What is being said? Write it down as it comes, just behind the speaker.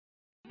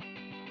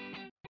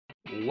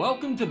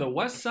Welcome to the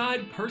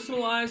Westside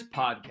Personalized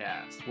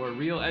Podcast, where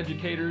real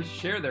educators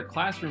share their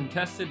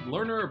classroom-tested,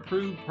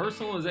 learner-approved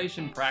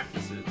personalization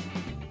practices.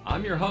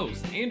 I'm your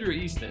host, Andrew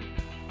Easton.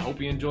 I hope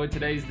you enjoyed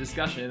today's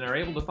discussion and are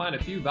able to find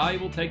a few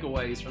valuable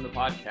takeaways from the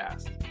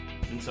podcast.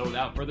 And so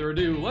without further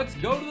ado, let's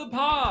go to the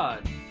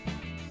pod!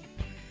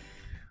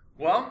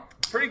 Well,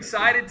 pretty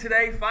excited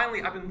today.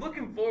 Finally, I've been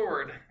looking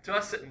forward to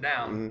us sitting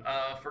down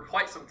for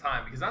quite some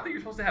time, because not that you're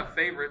supposed to have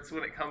favorites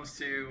when it comes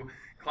to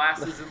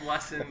classes and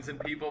lessons and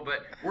people,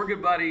 but we're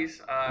good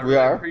buddies. We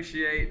are.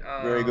 Appreciate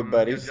very good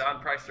buddies.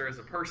 Jon Preister as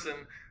a person,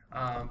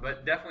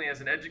 but definitely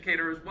as an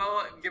educator as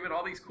well, given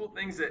all these cool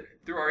things that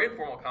through our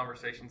informal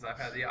conversations I've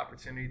had the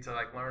opportunity to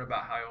learn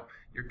about how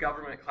your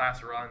government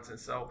class runs, and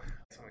so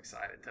I'm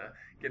excited to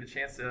get a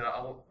chance to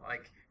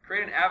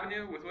create an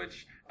avenue with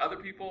which other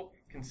people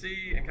can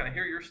see and kind of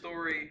hear your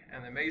story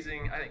and the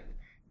amazing, I think,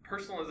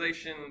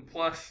 personalization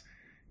plus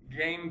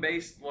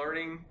game-based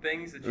learning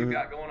things that you've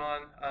got going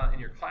on in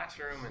your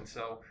classroom. And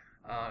so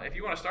if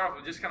you want to start off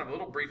with just kind of a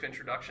little brief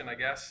introduction, I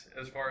guess,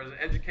 as far as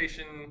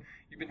education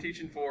you've been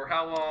teaching for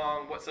how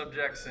long, what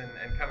subjects, and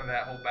kind of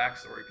that whole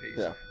backstory piece.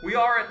 Yeah. We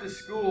are at the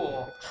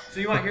school,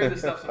 so you might hear this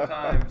stuff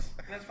sometimes,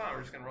 and that's fine.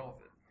 We're just going to roll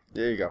with it.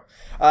 There you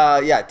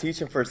go.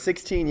 Teaching for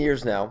 16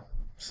 years now,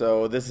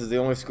 so this is the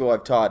only school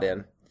I've taught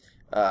in.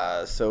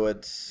 So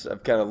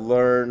I've kind of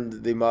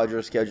learned the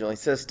modular scheduling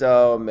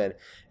system,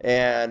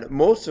 and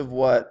most of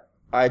what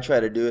I try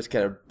to do is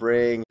kind of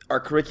bring our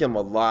curriculum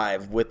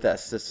alive with that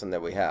system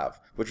that we have,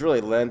 which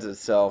really lends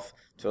itself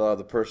to a lot of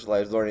the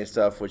personalized learning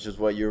stuff, which is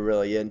what you're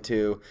really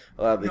into,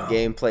 a lot of the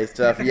gameplay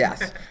stuff.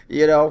 Yes,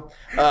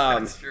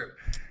 That's true.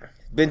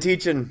 Been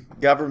teaching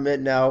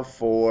government now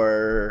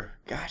for,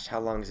 how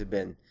long has it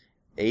been?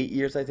 8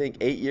 years, I think.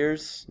 8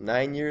 years,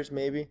 9 years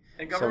maybe.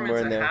 And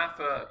government's a half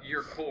a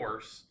year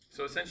course.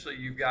 So essentially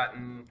you've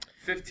gotten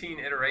 15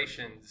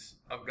 iterations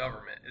of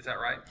government. Is that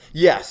right?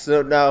 Yes.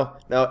 So now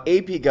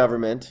AP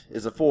government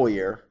is a full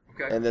year.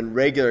 Okay. And then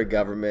regular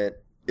government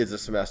is a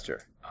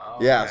semester. Oh,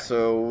 yeah, okay.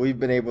 So we've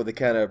been able to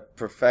kind of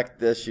perfect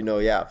this,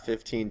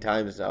 15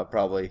 times now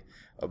probably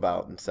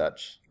about and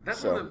such.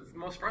 That's one of the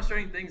most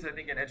frustrating things, I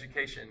think, in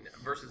education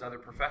versus other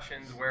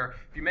professions, where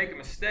if you make a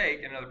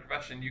mistake in another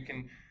profession, you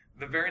can,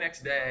 the very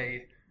next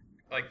day,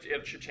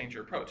 it should change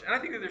your approach. And I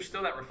think that there's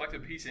still that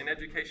reflective piece in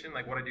education,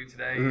 like what I do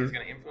today is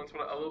going to influence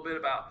a little bit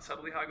about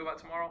subtly how I go about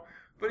tomorrow.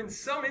 But in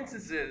some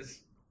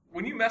instances,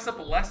 when you mess up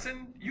a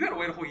lesson, you got to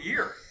wait a whole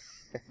year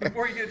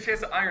before you get a chance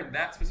to iron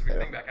that specific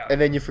thing back out.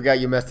 And then you forgot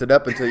you messed it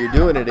up until you're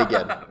doing it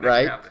again,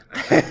 right?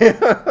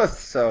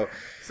 So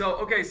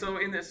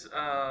in this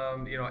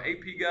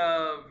AP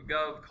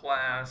Gov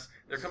class,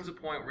 there comes a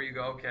point where you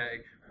go, okay,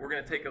 we're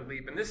going to take a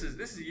leap, and this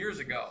is years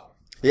ago.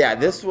 Yeah,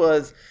 this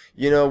was,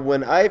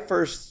 when I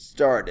first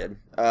started,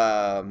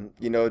 Diana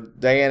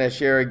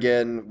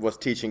Sherigan was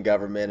teaching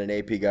government and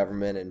AP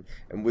government,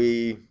 and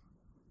we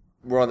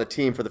were on the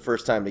team for the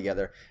first time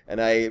together.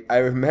 And I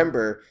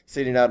remember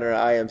sitting out in our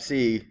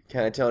IMC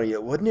kind of telling you,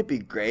 wouldn't it be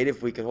great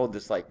if we could hold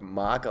this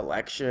mock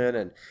election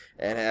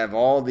and have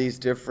all these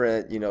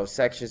different,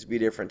 sections be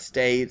different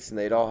states, and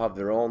they'd all have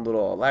their own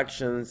little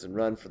elections and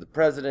run for the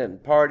president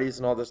and parties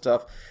and all this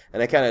stuff.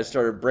 And I kind of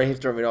started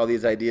brainstorming all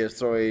these ideas,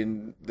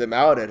 throwing them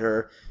out at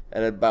her.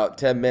 And in about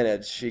 10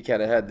 minutes, she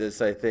kind of had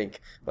this, I think,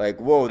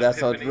 whoa, that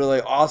sounds really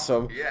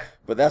awesome. Yeah.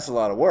 But that's a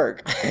lot of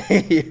work,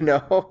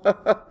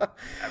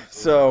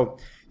 So,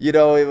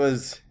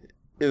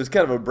 it was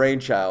kind of a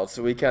brainchild.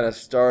 So we kind of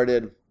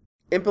started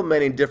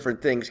implementing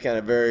different things kind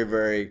of very,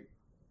 very,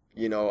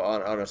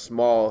 on a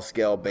small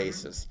scale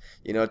basis,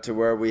 to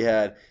where we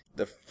had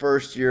the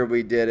first year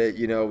we did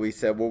it, we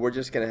said, well, we're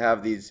just going to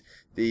have these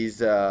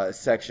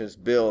sections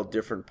build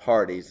different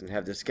parties and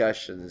have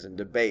discussions and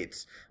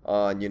debates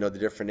on, the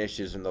different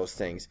issues and those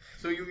things.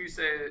 So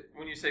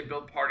when you say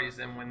build parties,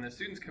 then when the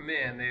students come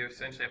in, they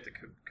essentially have to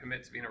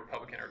commit to being a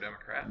Republican or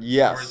Democrat?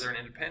 Yes. Or is there an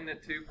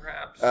independent too,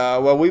 perhaps?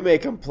 Well, we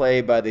make them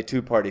play by the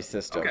two-party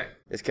system. Okay.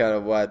 It's kind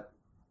of what,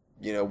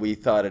 we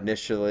thought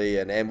initially,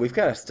 and we've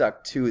kind of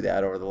stuck to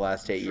that over the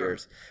last 8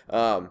 years.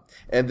 And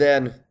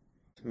then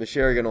Ms.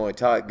 Sherigan only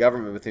taught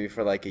government with me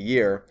for a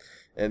year.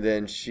 And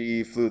then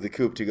she flew the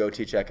coop to go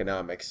teach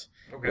economics,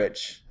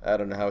 which I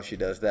don't know how she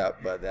does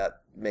that, but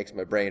that makes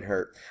my brain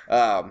hurt.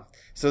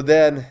 So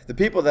then the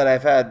people that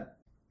I've had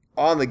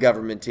on the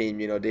government team,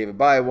 David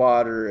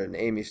Bywater and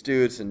Amy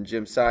Stutz and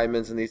Jim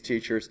Simons and these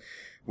teachers,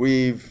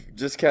 we've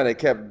just kind of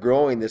kept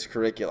growing this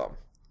curriculum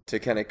to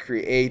kind of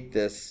create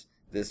this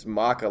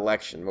mock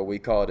election. What we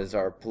call it is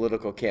our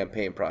political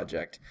campaign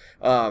project.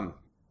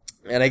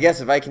 And I guess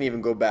if I can even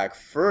go back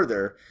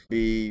further,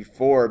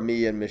 before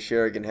me and Ms.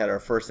 Sherigan had our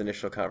first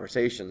initial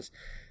conversations,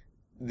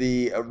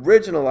 the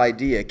original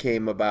idea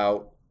came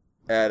about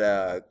at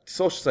a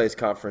social studies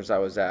conference I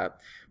was at,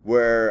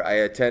 where I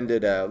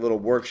attended a little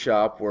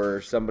workshop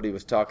where somebody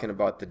was talking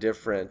about the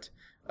different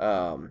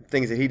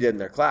things that he did in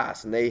their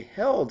class. And they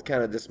held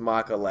kind of this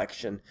mock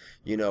election,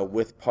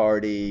 with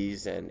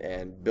parties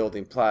and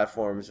building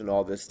platforms and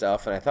all this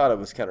stuff. And I thought it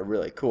was kind of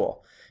really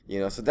cool.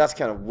 So that's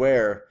kind of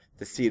where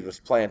the seed was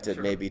planted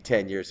maybe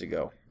 10 years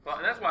ago. Well,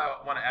 and that's why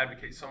I want to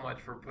advocate so much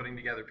for putting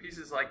together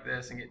pieces like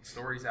this and getting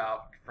stories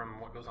out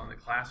from what goes on in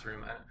the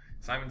classroom.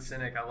 Simon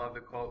Sinek, I love the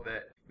quote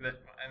that, and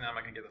I'm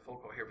not going to get the full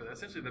quote here, but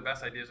essentially the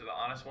best ideas are the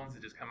honest ones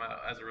that just come out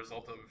as a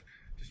result of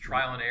just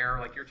trial and error,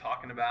 like you're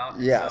talking about.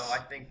 Yes. So I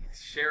think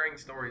sharing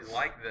stories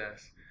like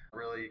this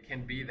really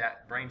can be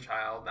that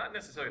brainchild, not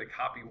necessarily to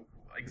copy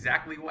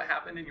exactly what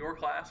happened in your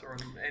class or in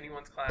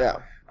anyone's class,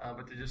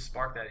 but to just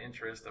spark that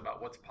interest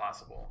about what's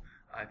possible.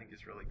 I think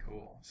is really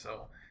cool.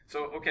 So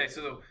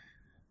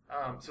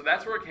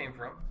that's where it came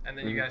from, and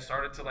then you guys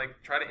started to like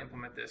try to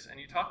implement this, and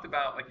you talked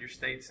about like your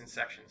states and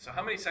sections. So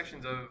how many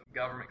sections of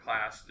government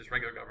class, just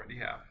regular government, do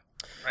you have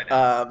right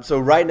now? So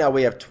right now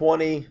we have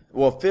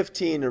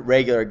 15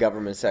 regular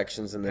government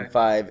sections and then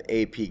 5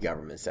 AP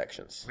government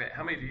sections. Okay,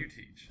 how many do you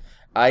teach?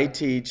 I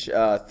teach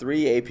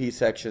 3 AP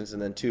sections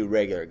and then 2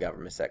 regular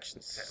government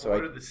sections. Okay, so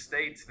what are the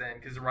states then?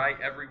 Because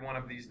every one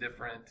of these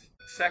different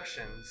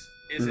sections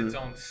is its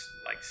own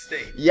like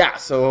state. Yeah.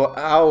 So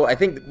I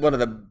think one of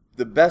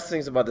the best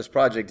things about this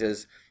project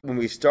is when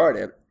we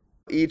started,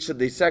 each of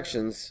these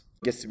sections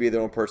gets to be their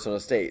own personal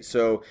state.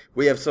 So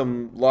we have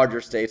some larger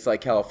states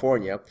like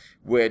California,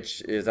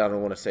 which is, I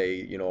don't want to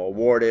say,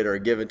 awarded or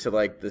given to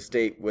like the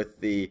state with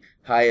the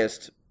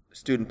highest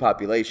student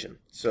population.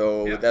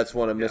 So that's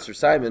one of Mr.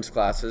 Simon's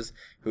classes,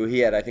 who he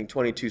had, I think,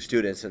 22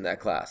 students in that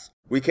class.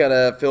 We kind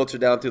of filter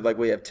down through, like,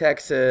 we have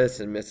Texas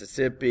and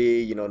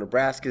Mississippi,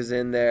 Nebraska's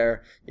in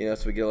there,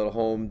 so we get a little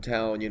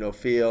hometown,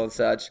 feel and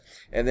such.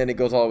 And then it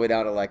goes all the way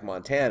down to, like,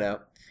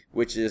 Montana,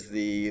 which is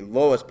the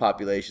lowest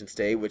population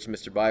state, which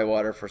Mr.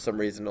 Bywater, for some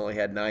reason, only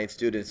had 9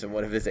 students in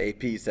one of his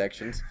AP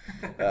sections.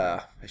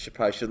 I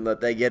probably shouldn't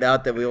let that get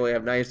out that we only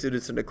have 9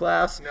 students in the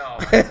class. No,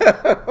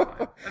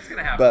 that's going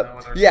to happen.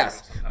 But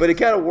yes, but it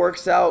kind of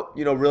works out,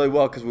 really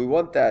well, because we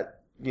want that,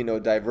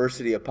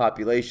 diversity of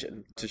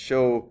population to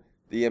show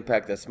the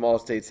impact that small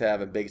states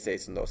have and big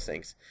states and those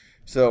things.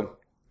 So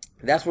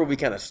that's where we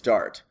kind of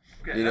start.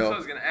 Okay, that's what I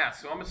was going to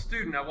ask. So I'm a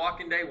student. I walk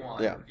in day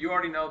one. Yeah. You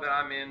already know that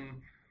I'm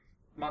in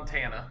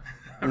Montana,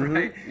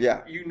 right?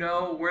 Yeah. You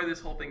know where this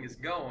whole thing is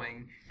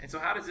going. And so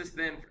how does this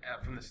then,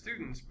 from the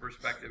student's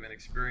perspective and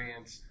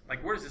experience,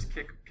 like where does this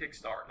kick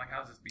start? Like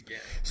how does this begin?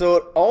 So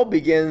it all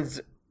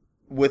begins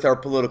with our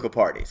political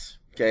parties.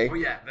 Okay. Oh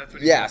yeah, that's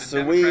what.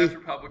 So Democrats,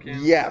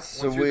 Republicans.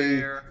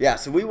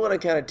 So we want to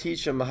kind of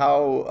teach them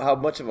how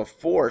much of a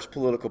force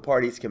political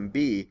parties can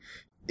be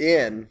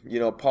in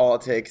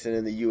politics and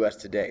in the U.S.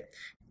 today.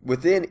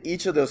 Within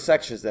each of those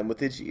sections, then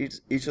within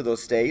each of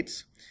those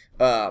states,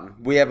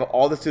 we have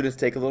all the students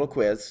take a little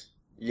quiz,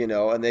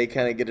 and they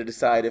kind of get to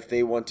decide if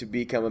they want to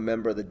become a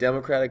member of the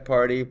Democratic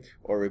Party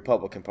or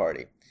Republican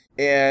Party.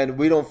 And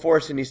we don't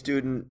force any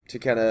student to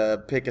kind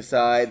of pick a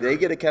side. Sure. They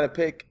get to kind of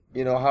pick,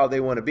 how they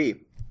want to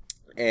be.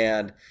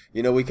 And,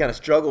 we kind of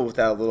struggle with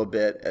that a little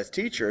bit as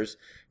teachers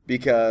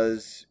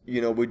because,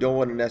 we don't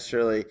want to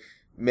necessarily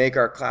make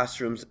our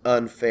classrooms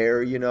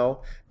unfair,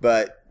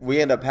 but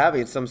we end up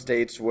having some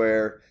states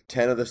where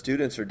 10 of the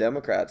students are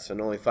Democrats and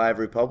only 5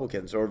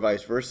 Republicans or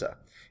vice versa.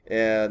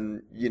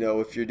 And,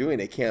 if you're doing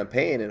a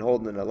campaign and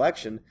holding an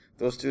election,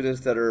 those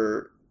students that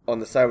are on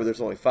the side where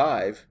there's only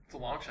 5. It's a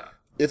long shot.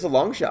 It's a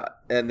long shot.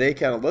 And they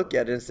kind of look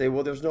at it and say,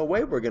 well, there's no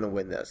way we're going to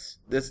win this.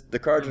 The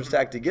cards are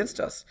stacked against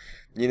us.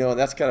 And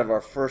that's kind of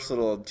our first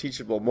little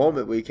teachable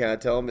moment we kind of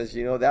tell them is,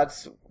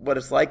 that's what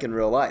it's like in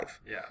real life.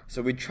 Yeah.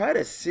 So we try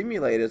to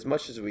simulate as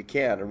much as we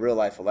can a real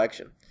life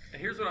election.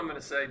 And here's what I'm going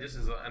to say, just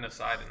as an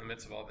aside in the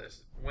midst of all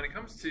this. When it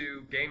comes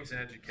to games in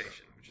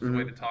education, which is a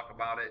way to talk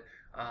about it,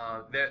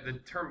 the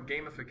term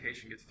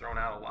gamification gets thrown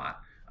out a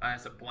lot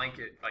as a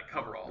blanket like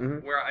coverall,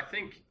 where I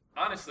think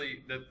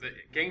honestly the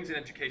games in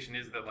education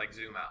is the like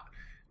zoom out.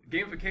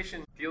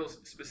 Gamification deals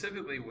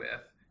specifically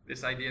with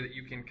this idea that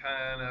you can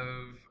kind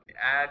of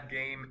add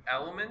game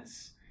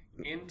elements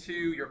into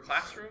your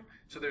classroom.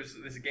 So there's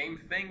this game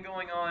thing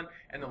going on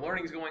and the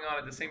learning's going on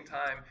at the same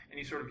time, and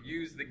you sort of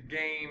use the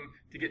game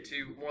to get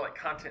to more like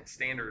content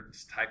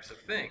standards types of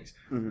things.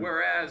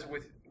 Whereas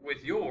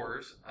with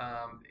yours,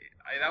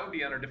 that would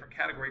be under a different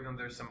category, even though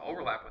there's some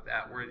overlap with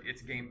that, where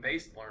it's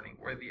game-based learning,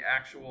 where the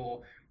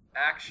actual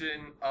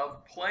action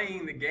of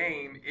playing the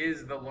game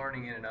is the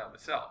learning in and of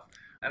itself.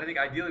 And I think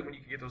ideally when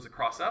you can get those to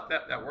cross up,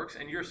 that works.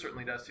 And yours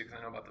certainly does too, because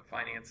I know about the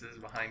finances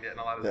behind it and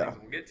a lot of the things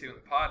we'll get to in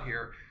the pod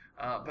here.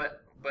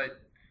 But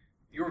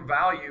your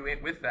value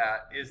with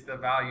that is the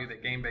value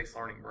that game-based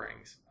learning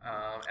brings.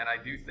 And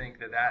I do think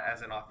that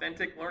as an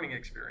authentic learning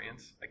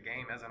experience, a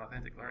game as an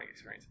authentic learning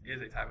experience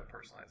is a type of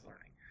personalized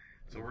learning.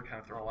 So we're kind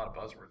of throwing a lot of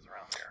buzzwords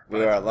around there.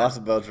 We are, lots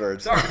of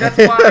buzzwords. Sorry,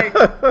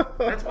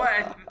 that's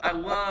why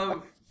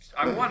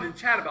I wanted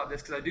to chat about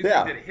this, because I do think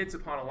that it hits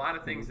upon a lot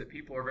of things that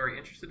people are very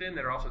interested in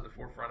that are also at the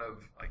forefront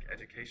of like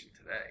education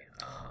today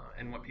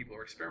and what people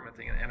are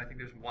experimenting in. And I think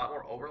there's a lot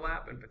more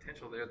overlap and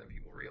potential there than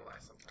people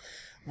realize sometimes.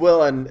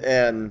 Well,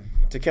 and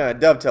to kind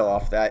of dovetail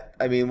off that,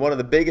 I mean, one of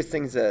the biggest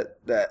things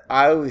that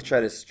I always try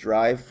to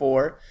strive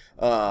for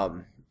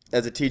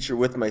as a teacher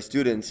with my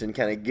students and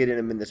kind of getting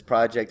them in this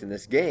project and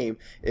this game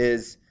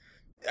is,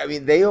 I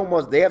mean, they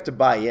have to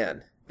buy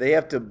in. They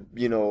have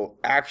to,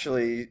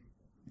 actually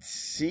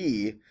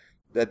see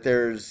that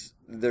there's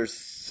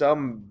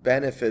some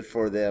benefit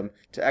for them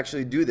to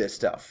actually do this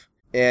stuff.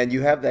 And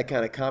you have that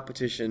kind of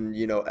competition,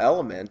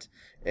 element.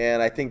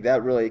 And I think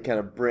that really kind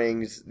of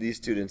brings these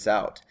students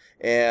out.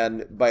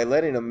 And by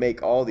letting them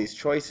make all these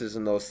choices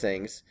and those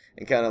things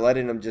and kind of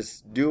letting them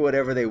just do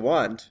whatever they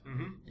want,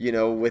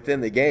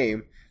 within the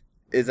game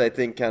is, I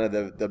think, kind of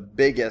the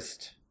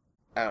biggest,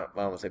 I don't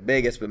want to say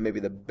biggest, but maybe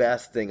the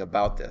best thing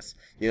about this.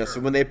 Sure. So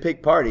when they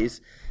pick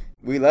parties,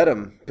 we let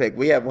them pick.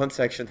 We have one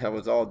section that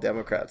was all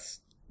Democrats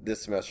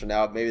this semester.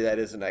 Now, maybe that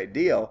isn't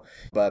ideal,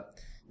 but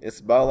it's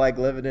about like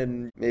living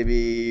in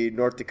maybe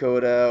North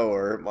Dakota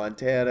or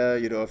Montana,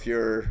 if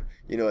you're,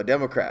 a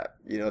Democrat.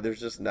 There's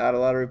just not a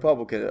lot of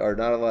Republican or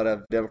not a lot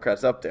of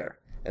Democrats up there.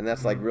 And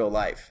that's like real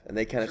life. And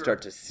they kind of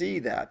start to see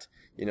that,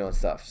 and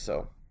stuff.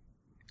 So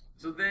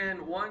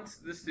then once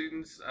the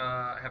students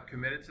have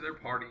committed to their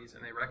parties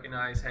and they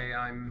recognize, hey,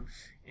 I'm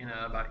in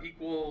about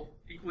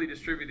equally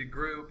distributed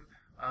group,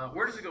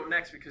 where does it go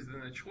next? Because then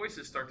the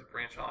choices start to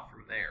branch off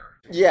from there.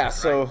 Yeah,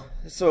 right?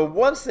 So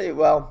once they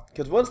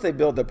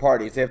build their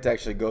parties, they have to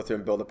actually go through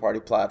and build a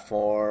party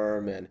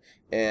platform,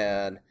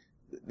 and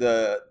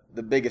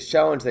the biggest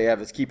challenge they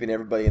have is keeping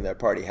everybody in their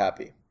party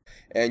happy.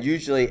 And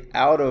usually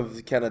out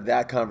of kind of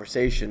that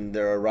conversation,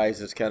 there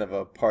arises kind of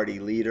a party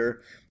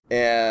leader.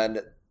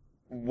 And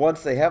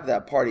once they have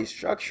that party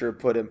structure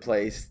put in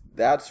place,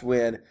 that's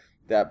when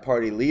that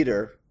party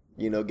leader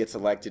gets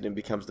elected and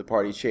becomes the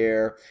party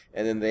chair.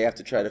 And then they have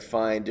to try to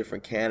find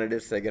different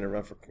candidates. They're going to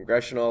run for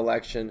congressional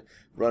election,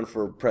 run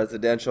for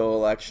presidential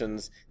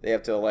elections. They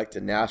have to elect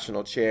a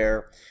national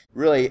chair.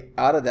 Really,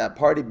 out of that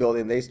party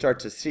building, they start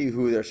to see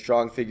who their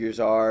strong figures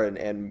are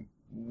and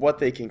what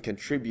they can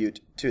contribute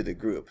to the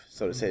group,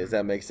 so to say. Does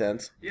that make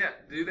sense? Yeah.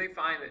 Do they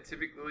find that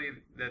typically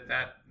that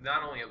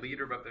not only a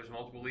leader, but if there's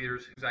multiple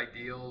leaders whose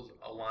ideals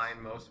align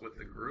most with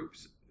the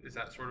groups? Is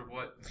that sort of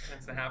what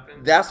tends to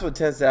happen? That's what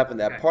tends to happen.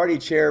 That party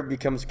chair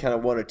becomes kind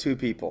of one or two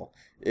people.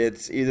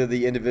 It's either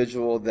the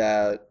individual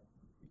that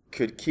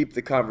could keep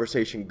the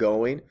conversation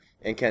going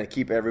and kind of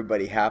keep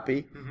everybody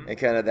happy and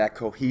kind of that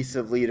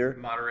cohesive leader.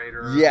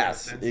 Moderator.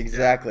 Yes,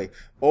 exactly. Yeah.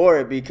 Or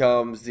it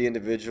becomes the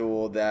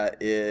individual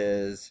that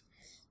is,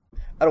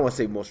 I don't want to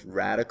say most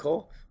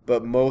radical,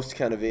 but most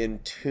kind of in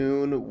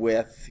tune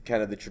with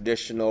kind of the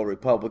traditional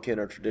Republican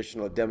or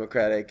traditional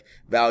Democratic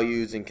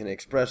values and can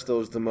express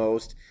those the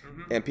most.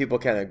 And people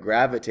kind of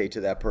gravitate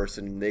to that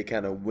person and they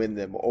kind of win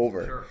them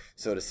over,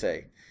 so to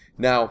say.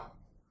 Now,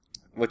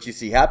 what you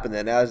see happen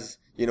then, as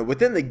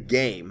within the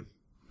game,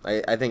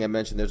 I think I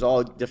mentioned there's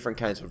all different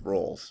kinds of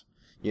roles.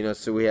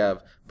 So we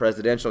have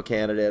presidential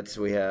candidates,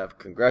 we have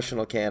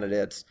congressional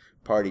candidates,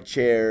 party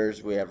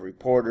chairs, we have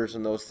reporters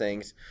and those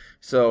things.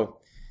 So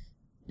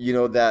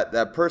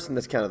that person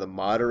that's kind of the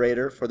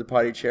moderator for the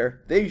party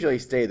chair, they usually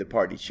stay the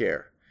party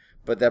chair.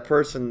 But that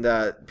person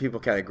that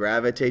people kind of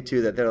gravitate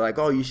to, that they're like,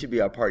 oh, you should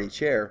be our party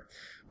chair,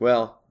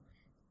 well,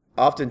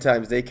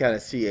 oftentimes they kind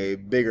of see a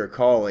bigger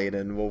calling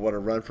and will want to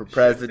run for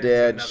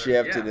president,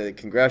 shift into the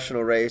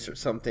congressional race or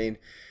something,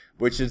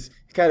 which is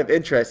kind of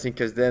interesting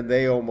because then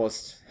they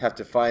almost have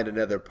to find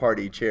another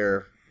party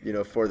chair,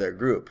 for their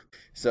group.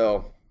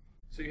 So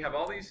you have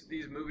all these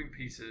moving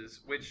pieces,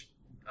 which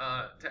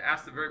to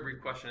ask the very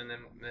brief question and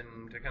then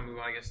to kind of move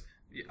on, I guess,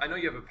 I know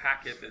you have a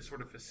packet that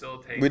sort of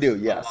facilitates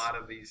a lot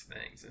of these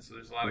things. And so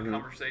there's a lot of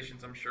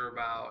conversations, I'm sure,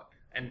 about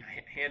and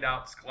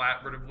handouts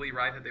collaboratively,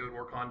 right, that they would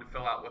work on to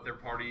fill out what their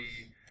party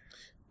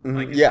is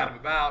kind of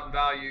about and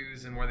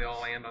values and where they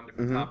all land on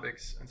different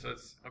topics. And so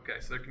it's okay.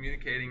 So they're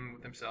communicating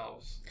with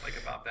themselves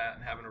about that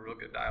and having a real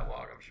good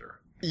dialogue, I'm sure.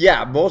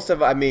 Yeah,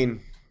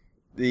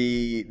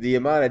 the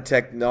amount of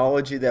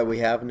technology that we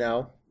have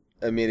now,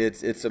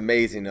 it's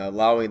amazing,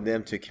 allowing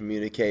them to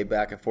communicate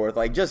back and forth.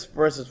 Like, just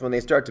for instance, when they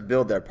start to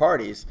build their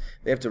parties,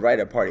 they have to write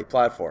a party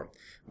platform.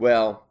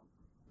 Well,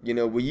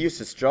 we used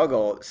to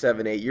struggle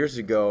 7-8 years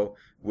ago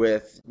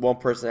with one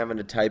person having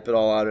to type it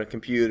all out on a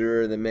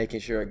computer and then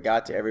making sure it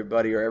got to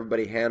everybody or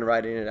everybody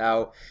handwriting it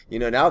out.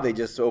 Now they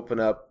just open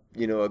up,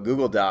 a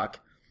Google Doc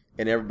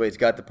and everybody's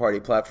got the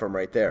party platform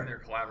right there.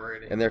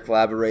 And they're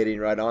collaborating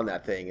right on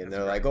that thing. And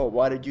they're like, oh,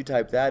 why did you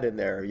type that in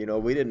there?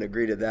 We didn't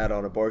agree to that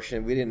on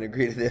abortion. We didn't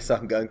agree to this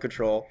on gun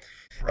control.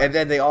 Right. And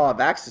then they all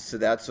have access to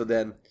that. So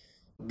then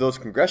those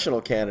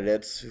congressional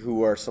candidates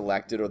who are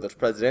selected or those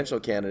presidential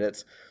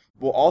candidates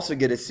will also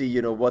get to see,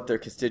 what their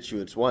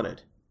constituents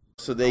wanted.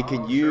 So they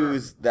can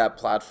use that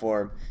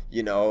platform,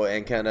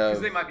 and kind of...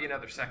 Because they might be in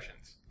other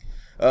sections.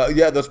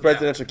 Those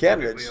presidential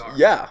candidates.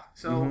 Yeah.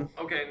 So,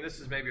 okay, and this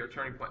is maybe our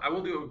turning point. I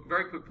will do a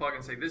very quick plug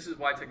and say this is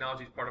why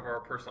technology is part of our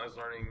personalized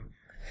learning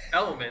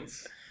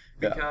elements,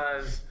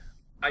 because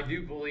I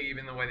do believe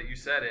in the way that you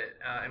said it,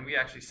 and we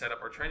actually set up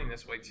our training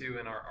this way too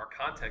in our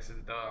context, is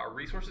that our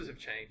resources have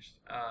changed,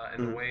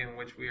 and the way in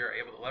which we are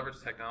able to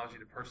leverage technology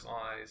to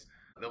personalize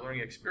the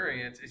learning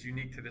experience is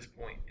unique to this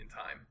point in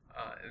time,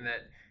 and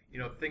that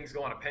things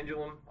go on a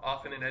pendulum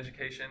often in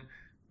education.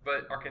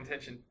 But our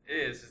contention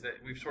is that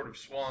we've sort of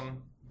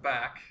swung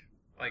back,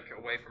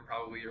 away from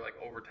probably your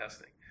over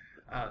testing.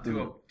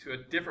 to a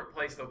different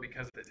place though,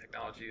 because the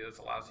technology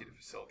allows you to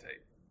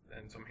facilitate.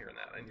 And so I'm hearing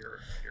that in your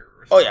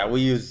response. Oh yeah,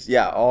 we use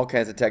all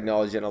kinds of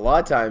technology, and a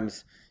lot of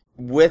times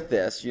with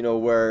this,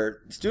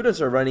 where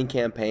students are running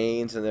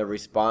campaigns and they're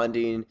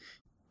responding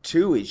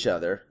to each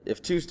other.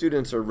 If two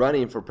students are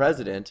running for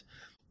president,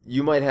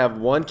 you might have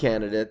one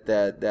candidate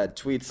that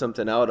tweets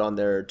something out on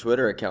their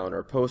Twitter account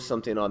or posts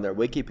something on their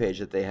wiki page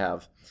that they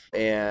have,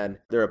 and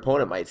their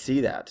opponent might see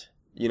that,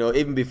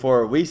 even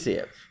before we see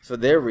it. So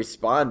they're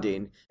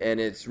responding, and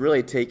it's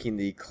really taking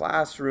the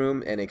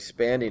classroom and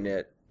expanding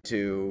it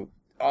to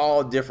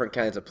all different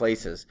kinds of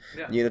places.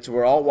 Yeah. So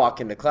we're all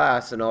walking to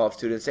class, and all of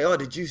students say, "Oh,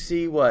 did you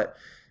see what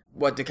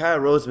Dakaya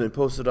Roseman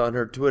posted on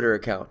her Twitter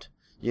account?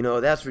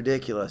 That's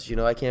ridiculous.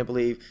 I can't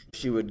believe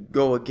she would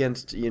go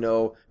against,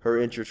 her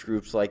interest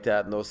groups like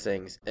that and those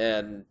things."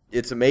 And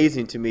it's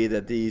amazing to me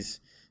that these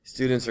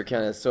students are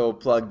kind of so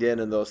plugged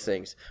in those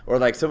things. Or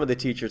like some of the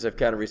teachers have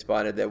kind of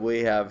responded that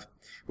we have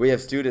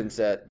students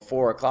at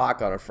 4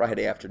 o'clock on a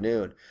Friday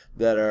afternoon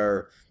that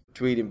are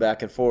tweeting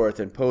back and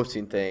forth and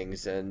posting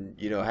things and,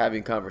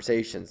 having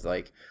conversations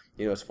like,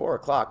 it's 4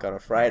 o'clock on a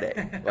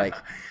Friday. Like,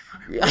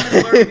 when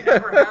has learning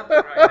ever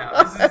happened right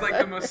now? This is like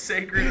the most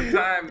sacred of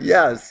times.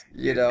 Yes,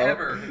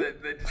 ever.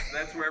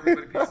 That's where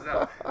everybody pieces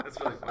out. That's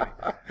really funny.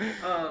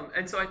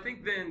 And so I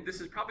think then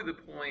this is probably the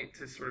point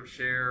to sort of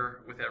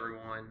share with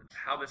everyone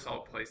how this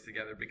all plays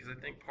together, because I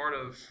think part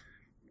of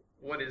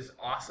what is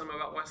awesome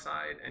about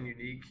Westside and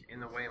unique in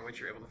the way in which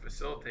you're able to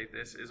facilitate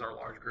this is our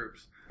large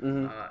groups.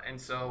 Mm-hmm.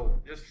 And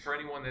so just for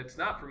anyone that's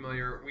not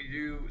familiar, we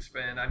do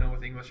spend, I know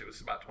with English it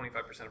was about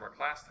 25% of our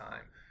class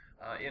time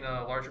in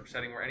a large group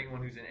setting where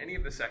anyone who's in any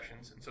of the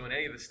sections, and so in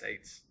any of the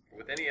states,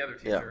 with any other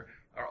teacher,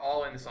 are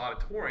all in this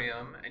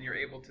auditorium, and you're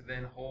able to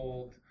then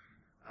hold,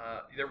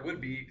 there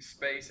would be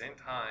space and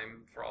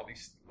time for all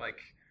these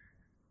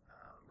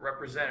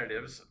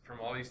representatives from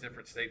all these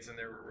different states and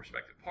their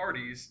respective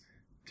parties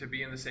to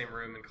be in the same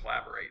room and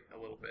collaborate a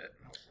little bit,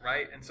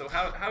 right? And so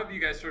how have you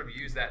guys sort of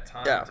used that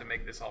time to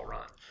make this all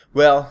run?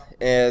 Well,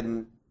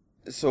 and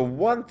so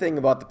one thing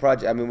about the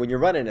project, when you're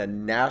running a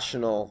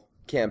national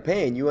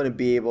campaign, you want to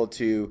be able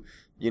to,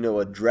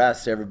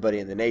 address everybody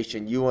in the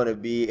nation. You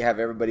want to have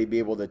everybody be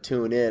able to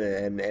tune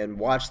in and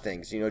watch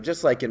things,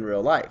 just like in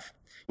real life.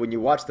 When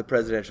you watch the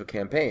presidential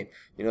campaign,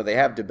 they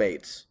have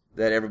debates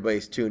that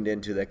everybody's tuned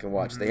into that can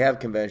watch. Mm-hmm. They have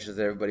conventions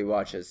that everybody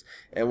watches.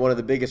 And one of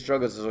the biggest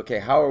struggles is, okay,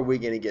 how are we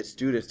going to get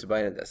students to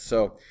buy into this?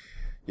 So,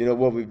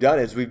 what we've done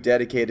is we've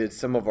dedicated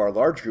some of our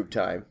large group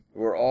time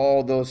where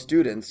all those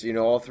students,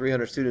 all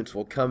 300 students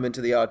will come into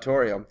the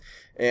auditorium.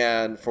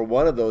 And for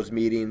one of those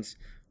meetings,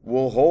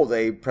 we'll hold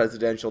a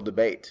presidential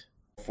debate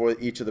for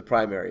each of the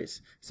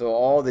primaries. So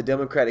all the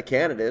Democratic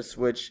candidates,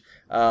 which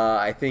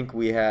I think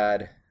we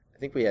had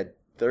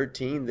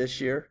 13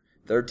 this year,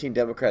 13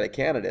 Democratic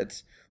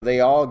candidates, they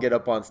all get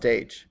up on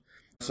stage.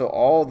 So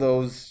all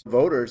those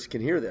voters can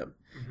hear them.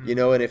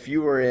 Mm-hmm. And if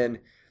you were in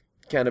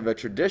kind of a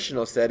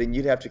traditional setting,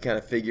 you'd have to kind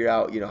of figure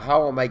out,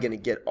 how am I going to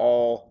get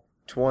all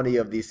 20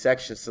 of these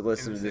sections to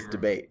listen to this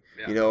debate?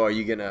 Yeah. Are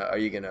you going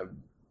to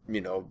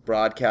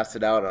broadcast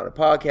it out on a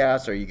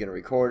podcast? Are you going to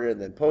record it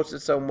and then post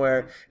it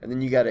somewhere? And then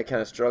you got to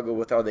kind of struggle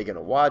with, are they going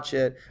to watch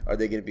it? Are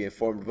they going to be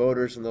informed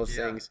voters and those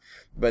things?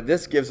 But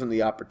this gives them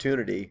the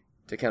opportunity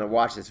to kind of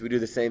watch this. We do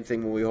the same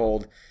thing when we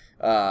hold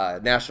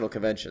national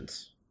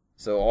conventions.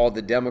 So all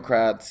the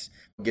Democrats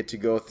get to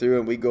go through,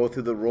 and we go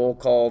through the roll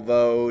call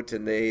vote,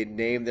 and they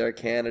name their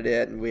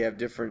candidate, and we have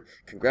different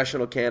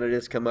congressional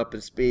candidates come up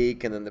and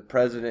speak, and then the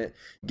president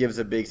gives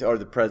their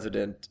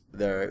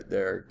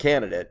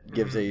candidate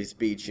gives a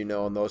speech,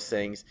 and those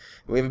things.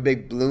 And we have a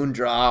big balloon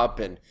drop,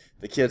 and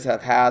the kids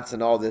have hats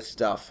and all this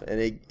stuff,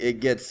 and it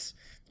gets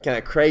kind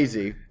of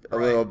crazy a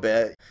little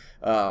bit.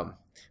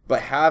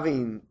 But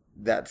having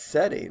that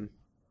setting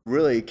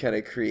really kind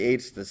of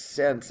creates the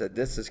sense that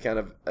this is kind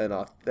of an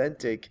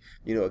authentic,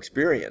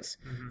 experience,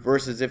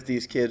 versus if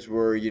these kids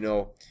were,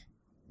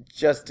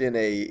 just in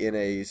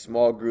a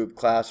small group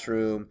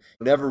classroom,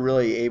 never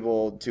really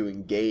able to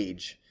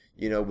engage,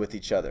 with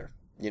each other.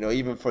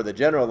 Even for the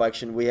general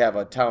election, we have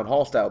a town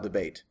hall style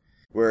debate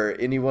where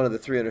any one of the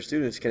 300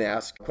 students can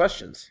ask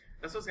questions.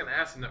 That's what I was going to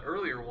ask. In the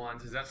earlier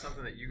ones, is that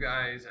something that you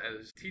guys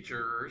as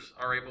teachers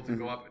are able to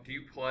go up? Do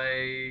you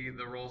play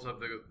the roles of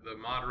the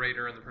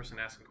moderator and the person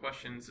asking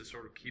questions to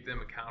sort of keep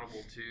them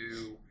accountable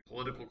to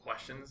political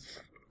questions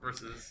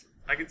versus,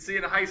 I could see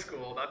in a high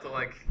school, not to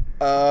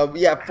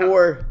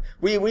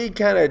we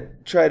kind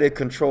of try to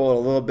control it a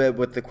little bit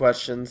with the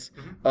questions.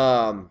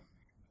 Mm-hmm.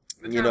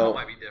 The town hall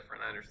might be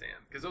different, I understand,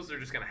 because those are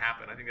just going to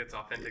happen. I think it's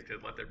authentic to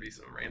let there be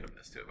some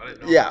randomness to it. But I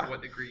didn't know to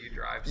what degree you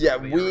drive.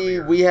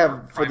 We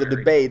have, for the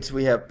debates,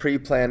 we have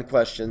pre-planned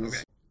questions.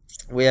 Okay.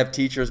 We have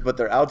teachers, but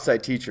they're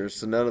outside teachers,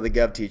 so none of the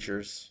Gov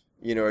teachers,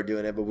 are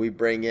doing it. But we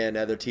bring in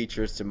other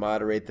teachers to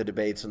moderate the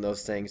debates and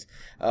those things.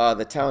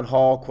 The town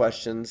hall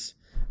questions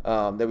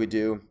that we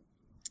do,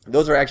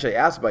 those are actually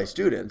asked by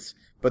students,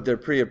 but they're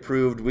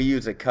pre-approved. We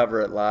use a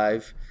Cover It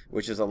Live,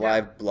 which is a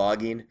live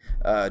blogging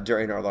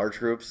during our large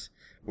groups.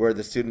 where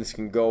the students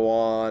can go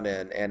on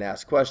and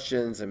ask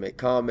questions and make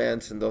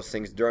comments and those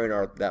things during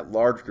that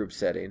large group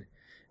setting.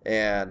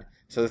 And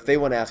so if they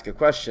want to ask a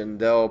question,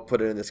 they'll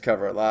put it in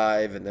Discover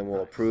Live, and then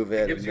we'll approve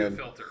it. It gives and you then, a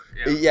filter.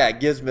 Yeah,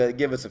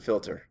 give us a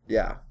filter.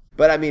 Yeah.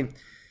 But I mean,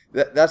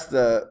 that's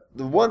the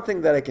one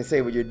thing that I can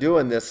say when you're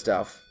doing this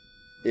stuff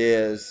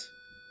is,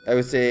 I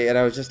would say, and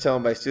I was just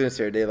telling my students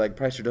the other day, like,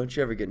 Preister, don't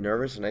you ever get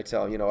nervous? And I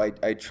tell them,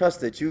 I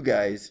trust that you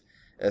guys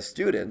as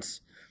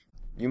students,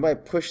 you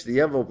might push the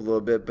envelope a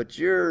little bit, but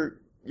you're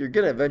going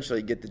to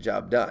eventually get the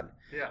job done.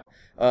 Yeah.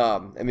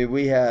 I mean,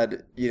 we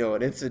had,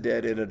 an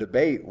incident in a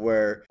debate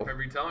where... I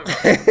remember you telling me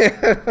about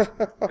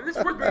it. And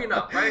it's worth bringing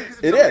up, right? Because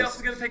if somebody else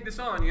is going to take this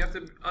on, you have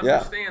to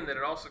understand that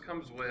it also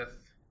comes with...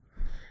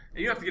 And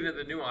you don't have to get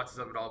into the nuances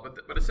of it all,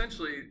 but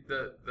essentially,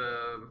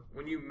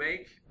 when you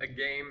make a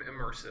game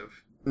immersive,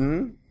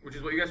 which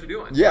is what you guys are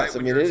doing. Yes, right? I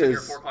When mean, you're it sitting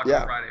is. Here at 4 o'clock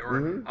on Friday.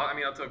 Or,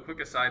 I'll tell a quick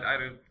aside. I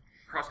had a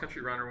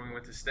cross-country runner when we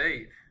went to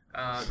state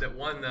that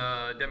won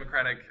the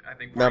Democratic, I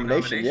think,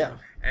 nomination. Yeah.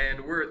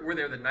 And we're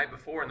there the night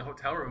before in the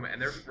hotel room, and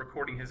they're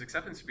recording his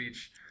acceptance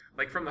speech.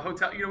 Like from the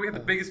hotel, we had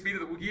the biggest beat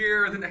of the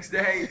year the next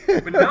day.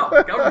 But no,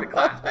 government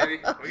class, baby.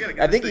 We gotta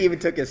get I think he even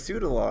took his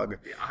suit along.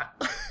 Yeah,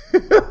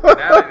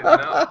 that I didn't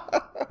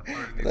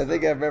know. I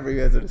think I remember you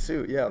guys in a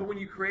suit, yeah. But when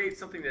you create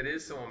something that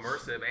is so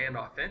immersive and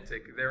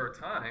authentic, there are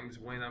times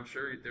when I'm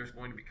sure there's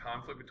going to be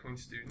conflict between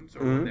students,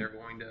 or when they're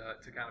going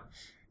to kind of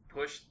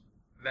push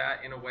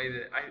that in a way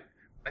that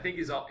I think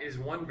is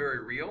one,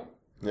 very real.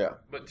 Yeah.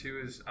 But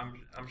two is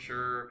I'm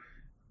sure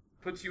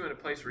puts you in a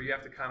place where you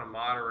have to kind of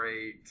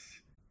moderate,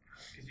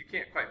 because you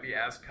can't quite be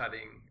as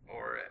cutting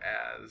or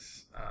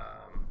as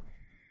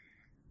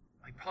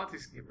like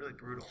politics can get really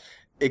brutal.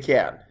 It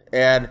can,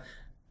 and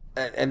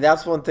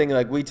that's one thing.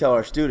 Like we tell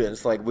our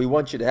students, like we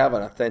want you to have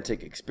an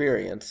authentic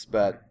experience,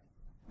 but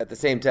at the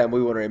same time,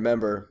 we want to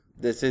remember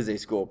this is a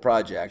school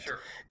project. Sure.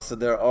 So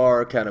there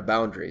are kind of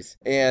boundaries,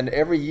 and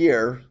every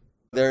year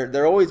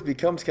there always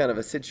becomes kind of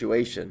a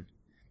situation.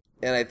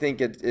 And I think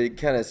it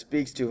kind of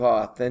speaks to how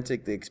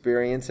authentic the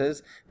experience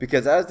is,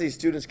 because as these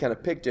students kind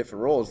of pick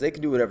different roles, they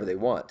can do whatever they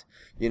want.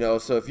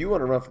 So if you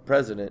want to run for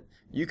president,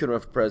 you can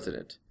run for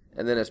president.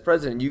 And then as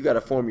president, you got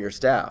to form your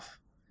staff.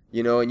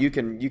 And you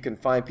can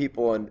find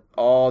people in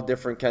all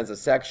different kinds of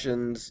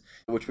sections,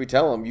 which we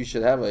tell them you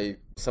should have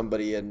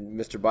somebody in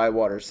Mr.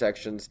 Bywater's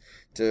sections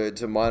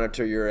to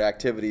monitor your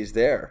activities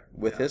there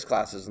with his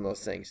classes and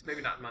those things.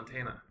 Maybe not in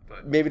Montana,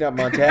 but maybe not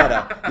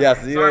Montana.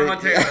 Yes, sorry,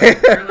 Montana.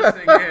 You're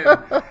listening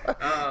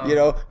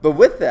in. But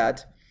with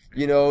that,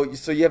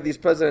 so you have these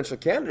presidential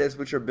candidates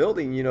which are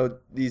building,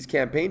 these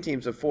campaign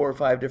teams of 4 or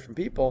 5 different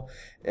people,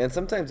 and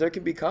sometimes there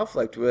can be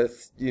conflict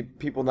with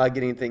people not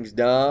getting things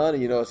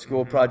done,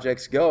 school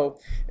projects go.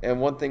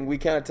 And one thing we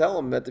kind of tell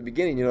them at the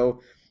beginning,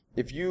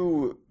 if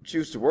you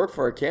choose to work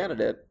for a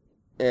candidate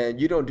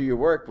and you don't do your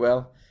work,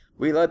 well,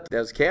 we let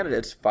those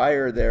candidates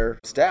fire their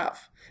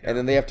staff, and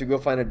then they have to go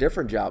find a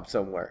different job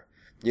somewhere.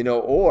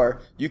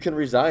 Or you can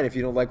resign if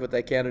you don't like what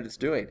that candidate's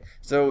doing.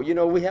 So,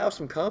 we have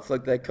some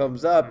conflict that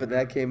comes up, and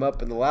that came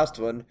up in the last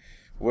one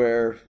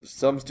where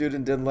some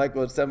student didn't like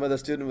what some other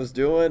student was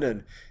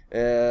doing,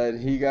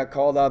 and he got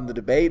called on the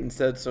debate and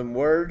said some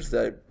words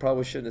that he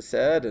probably shouldn't have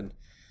said, and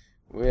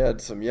we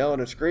had some yelling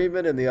and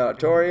screaming in the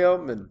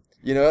auditorium, and,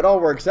 it all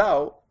works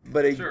out,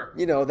 but,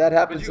 that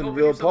happens in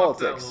real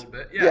politics. A little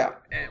bit. Yeah.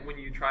 And when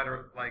you try to,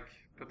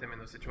 put them in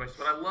those situations.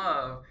 What I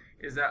love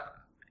is that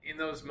in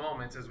those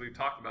moments, as we've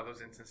talked about,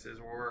 those instances,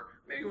 or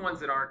maybe ones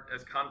that aren't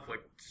as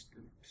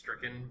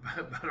conflict-stricken,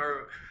 but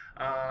are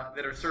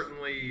that are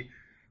certainly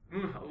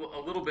a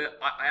little bit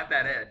at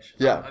that edge.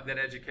 That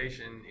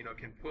education,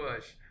 can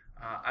push.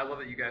 I love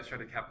that you guys try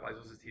to capitalize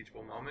those as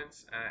teachable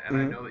moments, and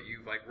I know that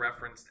you've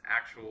referenced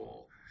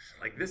actual,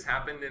 this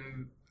happened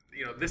in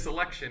this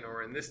election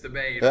or in this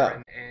debate,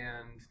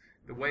 and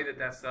the way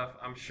that stuff,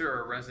 I'm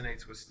sure,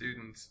 resonates with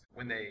students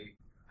when they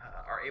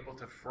are able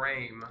to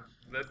frame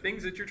the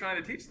things that you're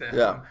trying to teach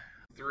them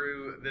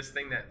through this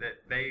thing that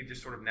they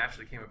just sort of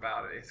naturally came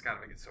about. It's got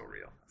to make it so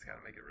real. It's got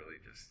to make it really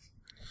just...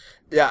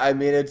 Yeah, I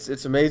mean,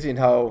 it's amazing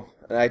how,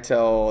 and I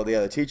tell the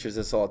other teachers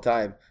this all the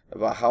time,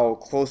 about how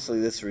closely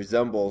this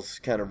resembles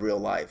kind of real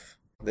life,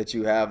 that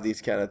you have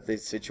these kind of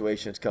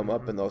situations come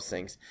up in those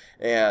things.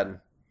 And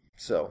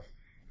so...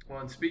 Well,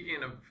 and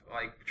speaking of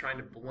trying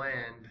to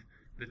blend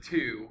the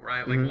two,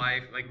 right?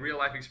 Life, real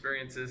life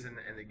experiences and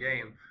the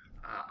game.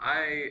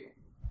 I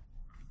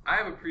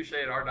have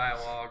appreciated our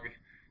dialogue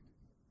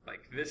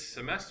this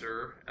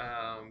semester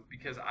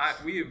because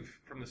we've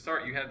from the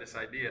start you had this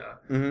idea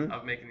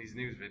of making these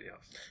news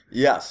videos.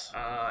 Yes.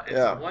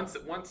 So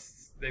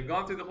once they've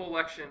gone through the whole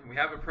election, we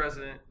have a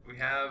president, we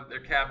have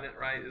their cabinet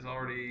is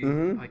already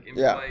in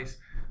place.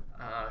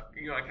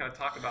 I kind of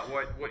talk about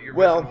what your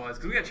vision was,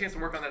 because we had a chance to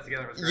work on that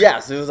together. It was great.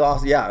 Yes, it was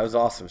awesome. Yeah, it was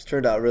awesome. It's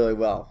turned out really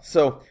well.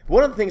 So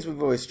one of the things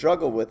we've always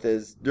struggled with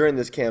is during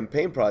this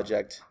campaign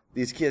project,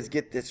 these kids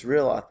get this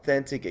real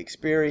authentic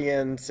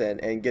experience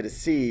and get to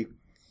see,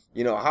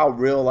 how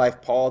real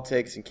life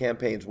politics and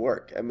campaigns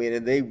work. I mean,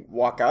 and they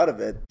walk out of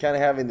it kind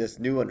of having this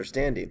new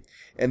understanding.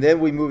 And then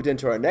we moved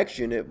into our next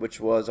unit, which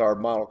was our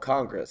model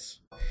Congress.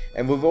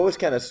 And we've always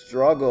kind of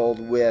struggled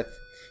with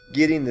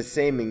getting the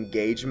same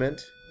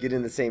engagement,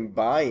 getting the same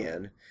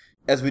buy-in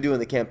as we do in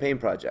the campaign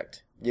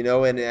project.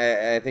 And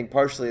I think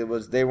partially it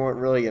was they weren't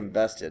really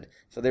invested.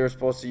 So they were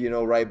supposed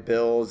to, write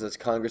bills as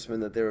congressmen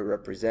that they were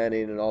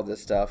representing and all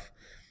this stuff.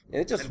 And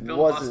it just wasn't.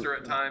 Filibuster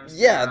at times.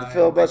 Yeah, the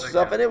filibuster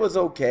stuff, and it was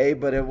okay,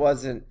 but it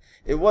wasn't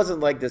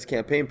like this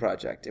campaign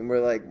project. And we're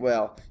like,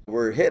 well,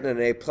 we're hitting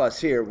an A+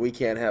 here, we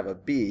can't have a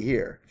B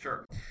here.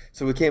 Sure.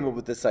 So we came up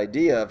with this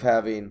idea of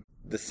having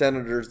the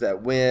senators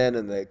that win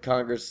and the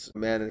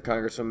congressmen and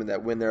congresswomen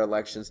that win their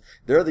elections.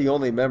 They're the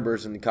only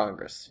members in the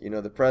Congress.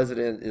 The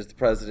president is the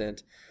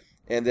president,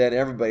 and then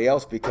everybody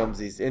else becomes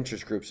these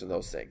interest groups in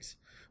those things.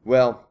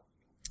 Well,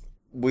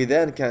 we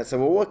then kind of said,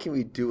 well, what can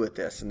we do with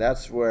this? And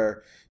that's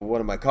where one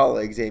of my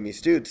colleagues, Amy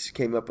Stutz,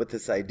 came up with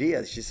this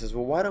idea. She says,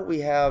 well, why don't we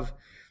have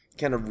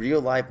kind of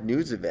real life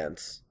news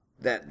events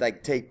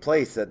that take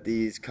place that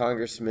these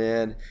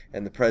congressmen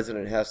and the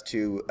president has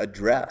to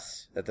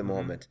address at the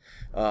moment,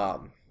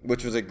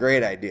 which was a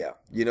great idea,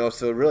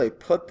 so it really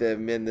put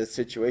them in this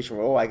situation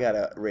where, I got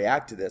to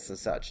react to this and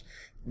such,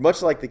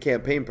 much like the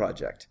campaign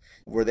project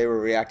where they were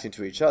reacting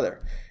to each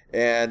other.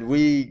 And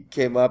we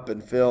came up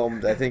and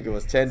filmed, I think it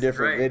was 10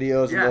 different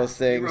videos and those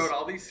things. We wrote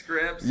all these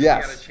scripts.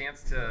 Yes. We got a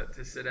chance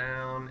to sit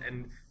down.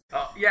 And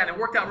and it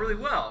worked out really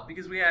well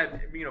because we had,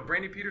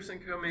 Brandy Peterson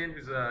come in,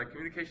 who's a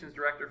communications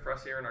director for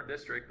us here in our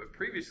district. But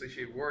previously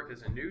she had worked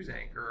as a news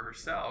anchor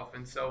herself.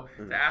 And so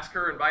to ask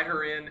her, invite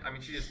her in,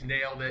 she just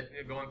nailed it.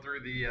 Going through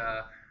the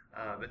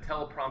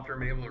teleprompter and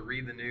being able to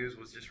read the news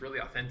was just really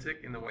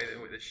authentic in the way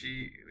that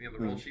she,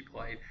 the role she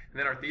played. And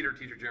then our theater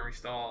teacher, Jeremy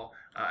Stahl,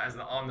 as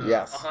on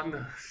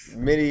the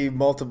many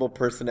multiple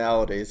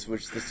personalities,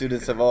 which the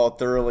students have all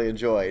thoroughly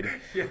enjoyed.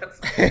 Yes,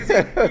 he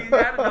had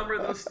a number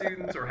of those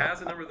students, or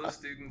has a number of those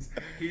students.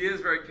 He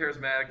is very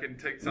charismatic and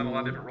takes on a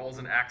lot of different roles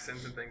and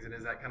accents and things, and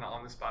is that kind of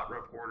on-the-spot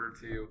reporter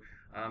to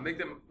make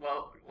them,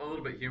 a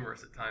little bit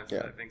humorous at times,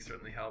 which I think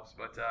certainly helps.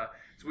 But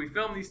so we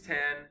filmed these 10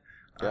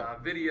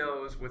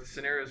 videos with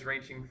scenarios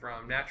ranging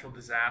from natural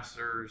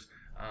disasters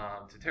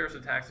to terrorist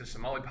attacks to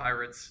Somali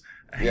pirates.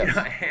 Yes.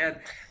 And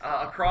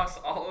across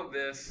all of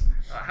this,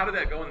 how did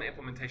that go in the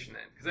implementation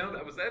then? Because I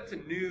know that's a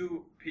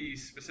new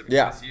piece specifically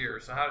this year.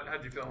 So how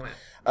did you feel it went?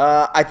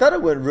 I thought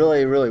it went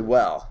really, really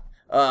well.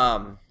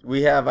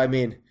 We have,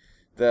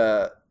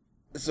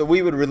 so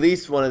we would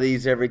release one of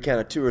these every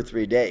kind of 2 or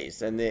 3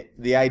 days. And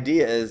the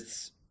idea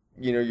is,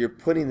 you're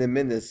putting them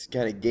in this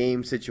kind of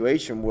game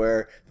situation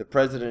where the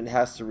president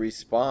has to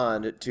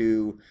respond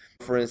to,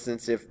 for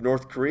instance, if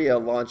North Korea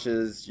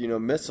launches,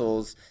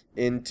 missiles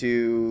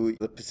into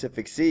the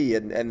Pacific Sea,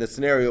 and the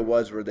scenario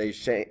was where they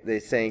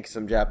sank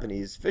some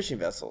Japanese fishing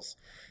vessels.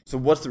 So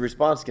what's the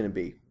response going to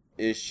be?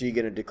 Is she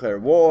going to declare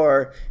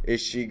war?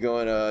 Is she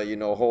going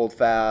to, hold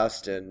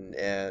fast?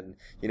 And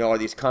are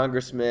these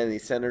congressmen,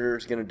 these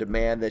senators going to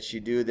demand that she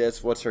do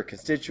this? What's her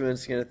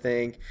constituents going to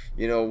think?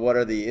 What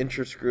are the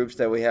interest groups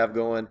that we have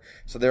going?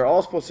 So they're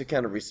all supposed to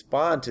kind of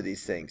respond to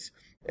these things.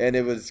 And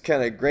it was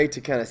kind of great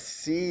to kind of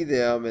see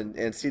them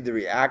and see the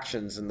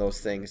reactions and those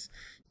things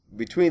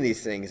between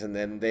these things. And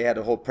then they had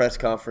to hold press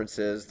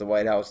conferences, the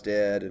White House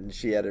did, and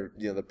she had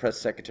to, the press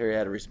secretary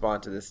had to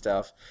respond to this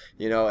stuff,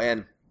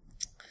 and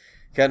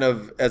kind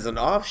of as an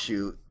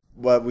offshoot,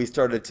 what we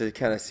started to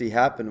kind of see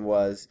happen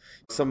was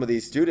some of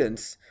these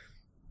students,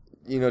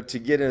 to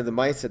get into the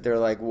mindset, they're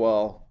like,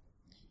 well,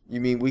 you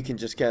mean we can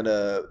just kind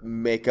of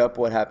make up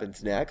what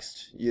happens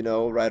next,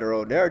 write our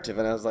own narrative?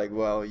 And I was like,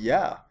 well,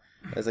 yeah.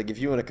 I was like, if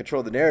you want to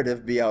control the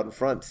narrative, be out in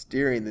front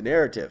steering the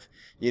narrative,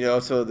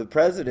 So the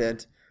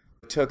president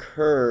took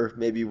her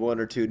maybe 1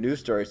 or 2 news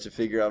stories to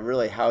figure out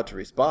really how to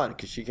respond,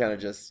 because she kind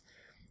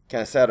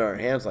of sat on her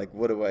hands like,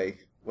 what do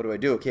I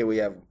do? Okay, we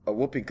have a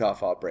whooping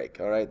cough outbreak.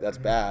 All right, that's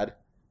bad.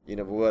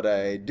 But what do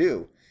I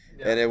do?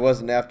 Yeah. And it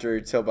wasn't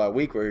until about a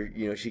week where,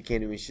 she came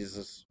to me. She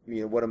says,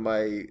 what am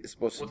I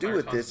supposed to do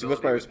with this?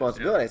 What's my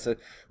responsibility?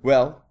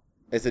 Yeah.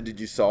 I said, did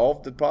you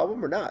solve the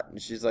problem or not?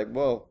 And she's like,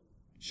 well,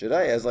 should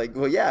I? I was like,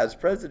 well, yeah, as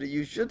president,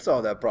 you should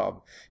solve that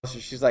problem. So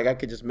she's like, I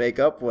could just make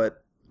up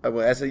what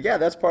I said, yeah,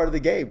 that's part of the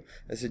game.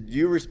 I said,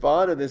 you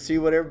respond and then see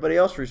what everybody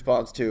else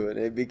responds to. And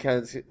it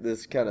becomes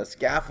this kind of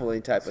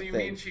scaffolding type of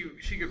thing. So you mean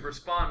she could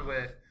respond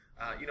with,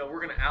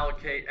 we're going to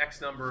allocate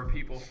X number of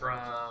people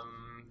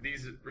from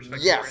these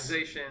respective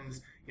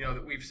organizations,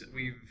 that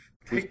we've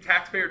taken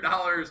taxpayer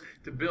dollars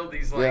to build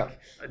these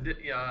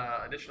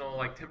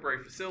additional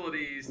temporary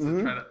facilities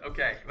to try to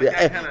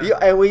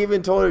and we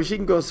even told her she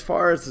can go as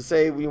far as to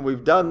say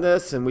we've done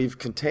this and we've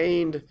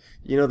contained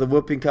the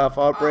whooping cough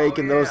outbreak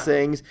and those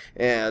things,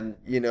 and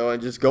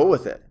and just go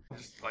with it,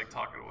 just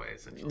talk it away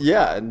essentially.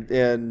 Yeah,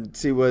 and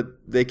see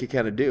what they could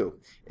kind of do,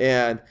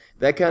 and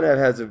that kind of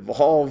has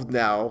evolved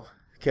now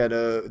kind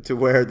of to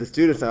where the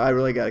students now, I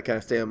really got to kind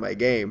of stay on my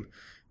game,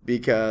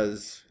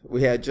 because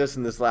we had just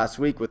in this last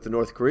week with the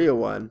North Korea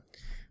one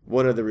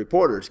of the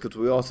reporters, because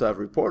we also have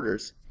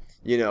reporters,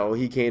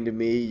 he came to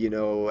me,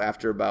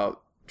 after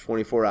about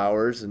 24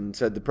 hours and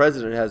said the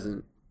president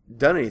hasn't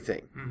done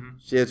anything. Mm-hmm.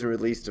 She hasn't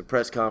released a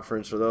press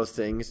conference or those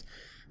things.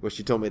 Well,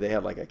 she told me they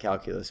had like a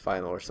calculus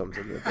final or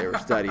something that they were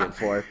studying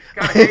for.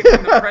 Got hate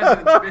when the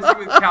president's busy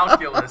with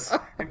calculus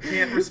and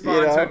can't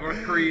respond to a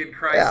North Korean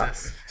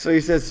crisis. Yeah. So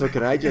he says, so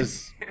can I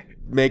just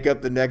make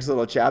up the next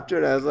little chapter?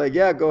 And I was like,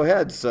 yeah, go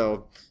ahead.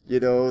 So,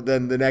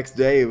 then the next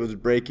day it was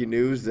breaking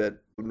news that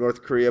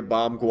North Korea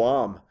bombed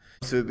Guam.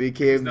 So it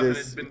became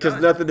this, because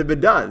nothing had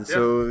been done. Yep.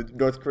 So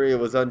North Korea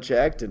was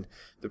unchecked, and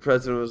the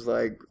president was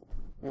like,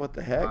 what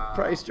the heck, wow.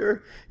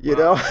 Preister?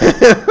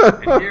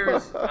 And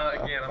here's,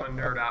 again, I'm going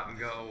to nerd out and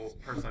go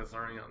personalized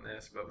learning on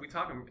this, but we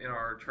talk in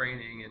our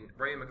training and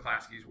Ray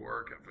McClaskey's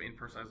work in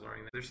personalized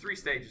learning. There's 3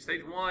 stages.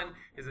 Stage 1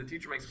 is the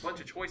teacher makes a bunch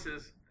of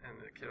choices, and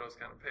the kiddos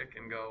kind of pick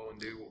and go and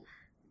do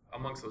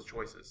amongst those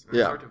choices. And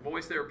they start to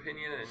voice their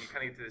opinion, and you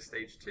kind of get to this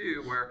stage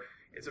 2 where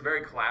it's a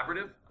very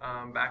collaborative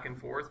back and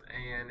forth,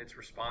 and it's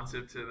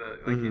responsive to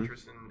the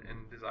interests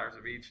and desires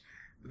of each.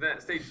 But then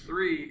at stage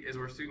 3 is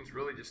where students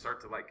really just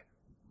start to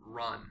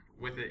run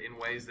with it in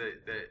ways that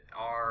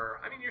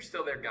are, you're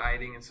still there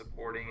guiding and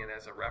supporting and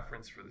as a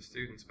reference for the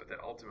students, but that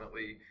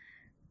ultimately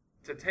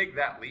to take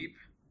that leap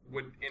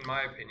would, in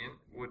my opinion,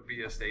 would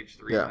be a stage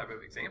 3 type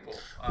of example.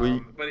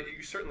 But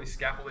you certainly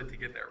scaffolded to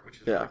get there,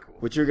 which is really cool.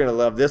 Which you're going to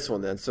love this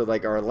one then. So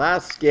our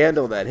last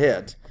scandal that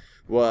hit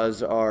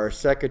was our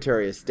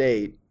Secretary of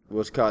State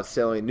was caught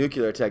selling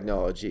nuclear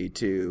technology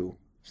to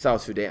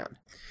South Sudan.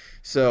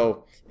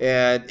 So,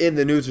 and in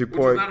the news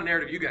report... Which was not a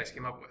narrative you guys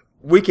came up with.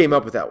 We came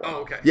up with that one.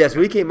 Oh, okay. Yes,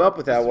 we came up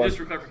with that one. Just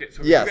for clarification.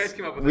 So yes, you guys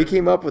came up with we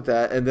came up with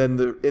that. And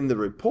then in the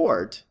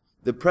report,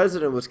 the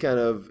president was kind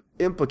of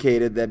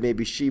implicated that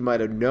maybe she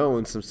might have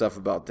known some stuff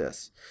about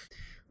this.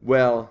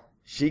 Well,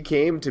 she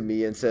came to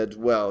me and said,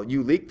 well,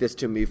 you leaked this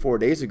to me 4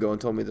 days ago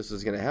and told me this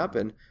was going to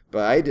happen,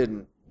 but I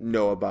didn't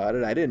know about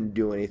it. I didn't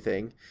do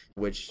anything,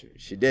 which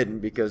she didn't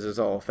because it's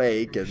all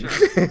fake. And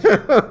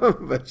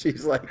but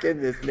she's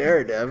in this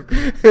narrative.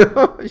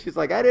 She's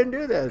like, I didn't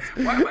do this.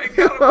 Why am I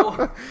accountable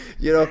to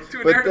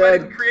a narrative I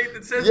didn't create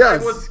that says I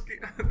was...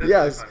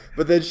 Yes,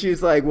 but then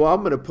she's like, well, I'm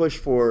going to push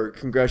for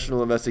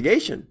congressional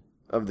investigation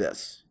of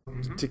this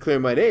to clear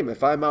my name.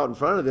 If I'm out in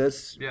front of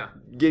this,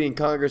 getting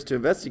Congress to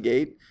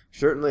investigate,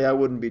 certainly I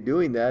wouldn't be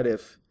doing that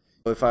if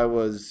I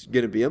was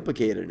going to be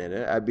implicated in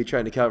it. I'd be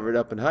trying to cover it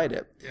up and hide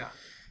it. Yeah.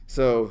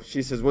 So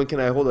she says, when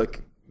can I hold a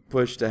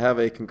push to have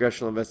a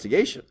congressional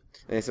investigation?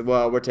 And I said,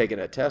 well, we're taking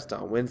a test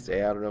on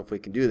Wednesday. I don't know if we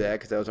can do that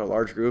because that was our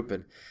large group.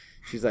 And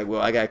she's like,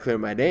 well, I got to clear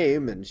my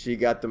name. And she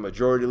got the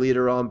majority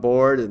leader on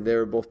board, and they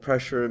were both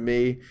pressuring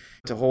me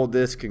to hold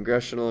this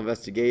congressional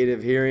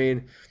investigative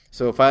hearing.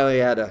 So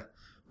finally I had to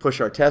push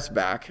our test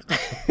back,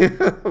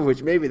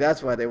 which maybe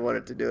that's why they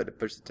wanted to do it, to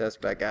push the test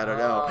back. I don't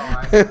know.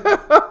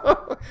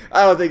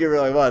 I don't think it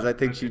really was. I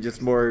think she just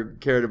more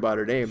cared about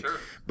her name. Sure.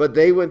 But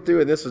they went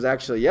through, and this was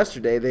actually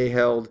yesterday, they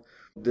held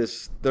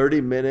this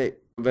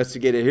 30-minute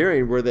investigative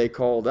hearing where they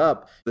called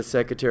up the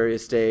Secretary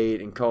of State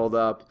and called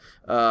up,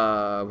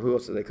 who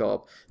else did they call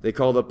up? They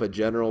called up a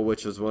general,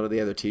 which was one of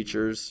the other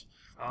teachers.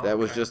 That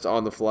was just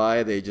on the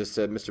fly. They just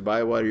said, Mr.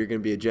 Bywater, you're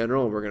going to be a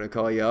general, and we're going to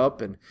call you up.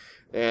 And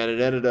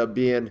it ended up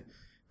being,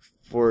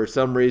 for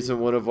some reason,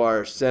 one of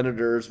our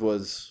senators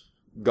was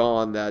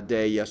gone that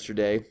day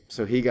yesterday,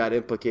 so he got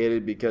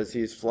implicated because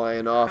he's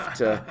flying off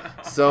to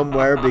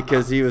somewhere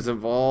because he was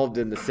involved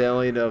in the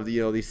selling of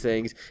these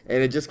things,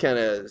 and it just kind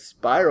of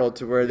spiraled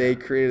to where they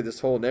created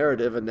this whole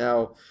narrative, and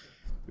now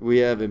we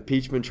have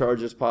impeachment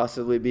charges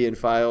possibly being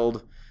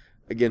filed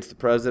against the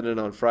president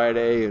on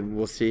Friday, and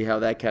we'll see how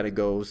that kind of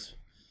goes.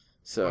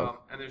 So,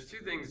 and there's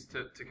 2 things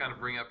to kind of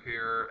bring up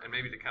here, and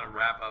maybe to kind of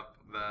wrap up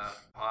the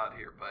pod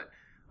here, but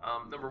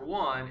number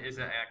 1 is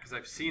that, because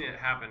I've seen it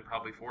happen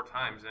probably 4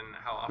 times, and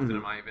how often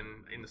am I even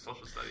in the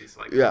social studies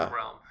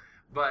realm?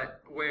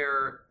 But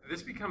where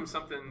this becomes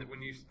something that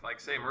when you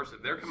say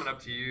immersive, they're coming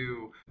up to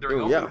you during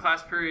open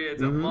class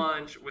periods, at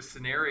lunch, with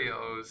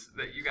scenarios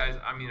that you guys,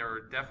 are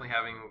definitely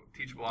having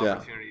teachable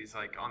opportunities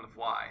on the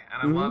fly.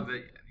 And I love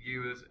that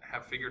you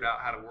have figured out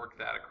how to work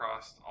that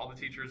across all the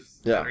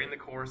teachers that are in the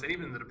course and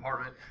even in the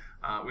department,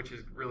 which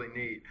is really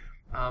neat.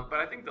 But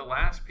I think the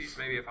last piece,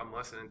 maybe if I'm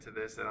listening to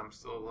this, that I'm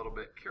still a little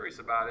bit curious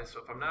about is, so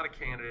if I'm not a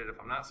candidate, if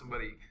I'm not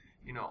somebody,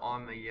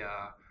 on the,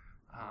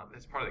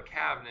 that's part of the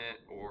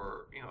cabinet,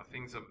 or,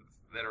 things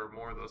that are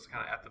more of those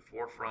kind of at the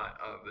forefront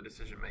of the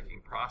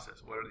decision-making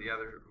process, what are the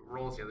other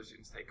roles the other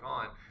students take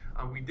on?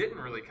 We didn't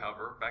really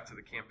cover, back to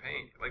the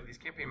campaign, these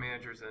campaign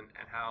managers and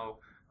how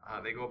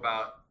they go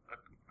about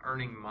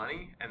earning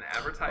money and the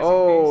advertising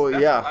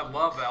piece. I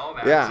love all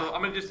that. Yeah. So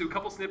I'm going to just do a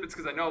couple snippets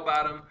because I know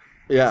about them.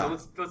 Yeah.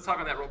 So let's talk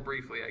on that real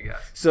briefly, I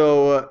guess.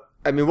 So,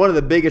 one of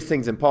the biggest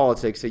things in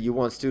politics that you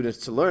want students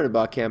to learn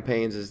about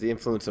campaigns is the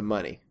influence of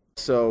money.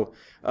 So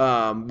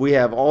we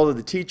have all of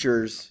the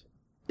teachers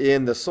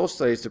in the social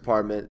studies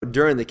department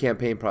during the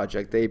campaign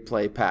project, they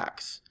play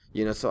PACs.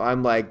 So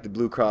I'm like the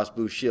Blue Cross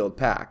Blue Shield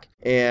PAC.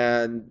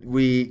 And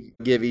we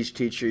give each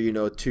teacher,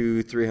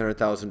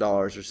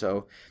 $200,000-$300,000 or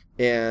so.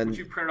 And which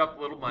you printed up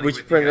little money.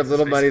 Which printed up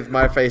little money with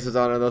my faces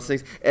on and those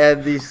things.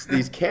 And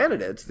these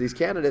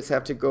candidates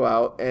have to go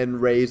out and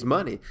raise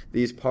money.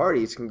 These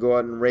parties can go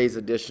out and raise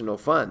additional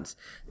funds.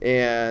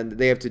 And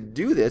they have to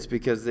do this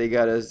because they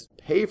got to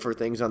pay for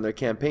things on their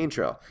campaign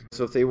trail.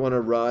 So if they want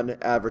to run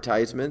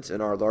advertisements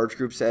in our large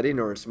group setting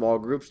or in small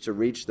groups to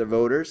reach the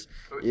voters,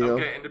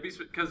 Okay, and to be,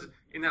 because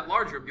in that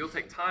large group, you'll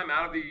take time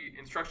out of the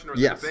instruction or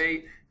the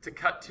debate to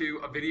cut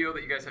to a video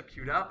that you guys have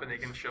queued up, and they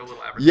can show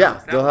little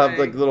advertisements. Yeah, they'll have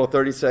like little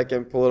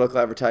 30-second political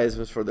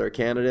advertisements for their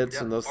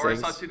candidates and those things. Or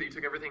I saw too that you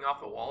took everything off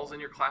the walls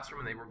in your classroom,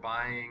 and they were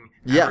buying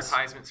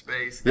advertisement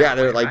space. Yeah,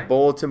 they're like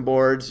bulletin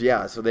boards.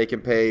 Yeah, so they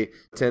can pay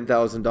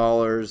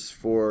 $10,000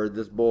 for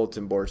this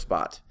bulletin board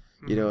spot,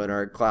 in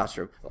our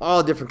classroom.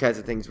 All different kinds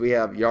of things. We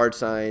have yard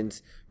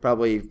signs,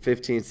 probably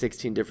 15,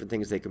 16 different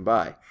things they can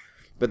buy.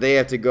 But they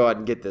have to go out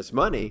and get this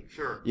money.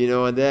 Sure.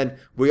 And then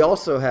we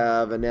also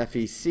have an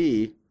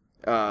FEC,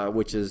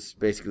 which is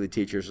basically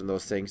teachers and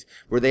those things,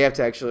 where they have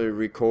to actually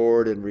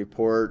record and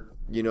report,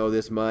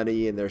 this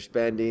money and their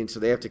spending.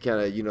 So they have to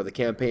kind of, the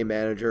campaign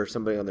manager or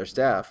somebody on their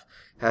staff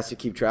has to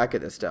keep track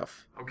of this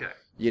stuff. Okay.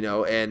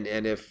 And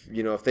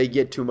if they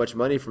get too much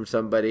money from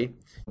somebody,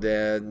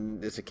 then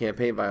it's a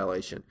campaign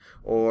violation.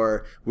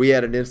 Or we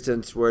had an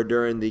instance where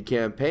during the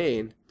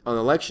campaign, on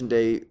election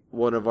day,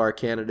 one of our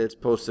candidates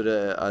posted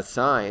a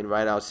sign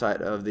right outside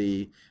of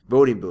the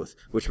voting booth,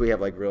 which we have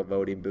like real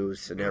voting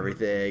booths and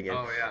everything.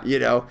 And,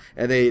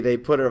 and they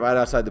put it right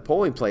outside the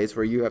polling place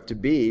where you have to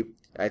be,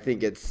 I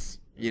think it's,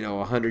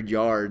 100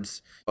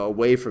 yards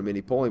away from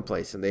any polling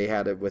place. And they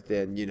had it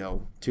within,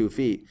 2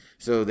 feet.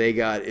 So they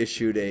got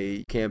issued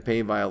a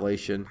campaign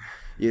violation,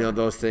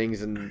 those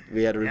things. And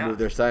we had to remove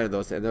their sign of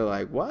those. And they're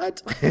like,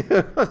 what?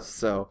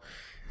 So...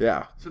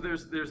 yeah. So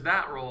there's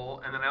that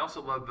role, and then I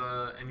also love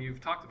and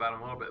you've talked about them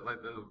a little bit,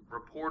 like the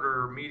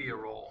reporter media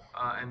role.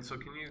 And so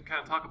can you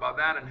kind of talk about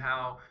that and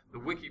how the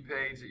wiki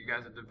page that you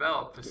guys have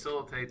developed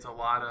facilitates a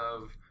lot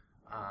of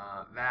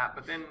that,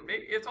 but then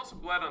maybe it's also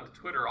bled onto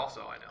Twitter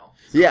also, I know.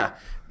 Yeah.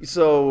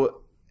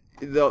 So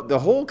the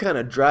whole kind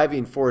of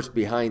driving force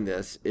behind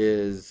this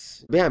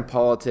is behind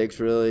politics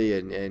really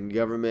and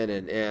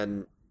government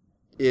and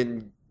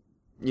in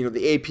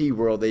the AP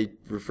world, they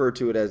refer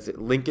to it as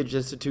linkage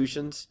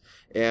institutions,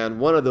 and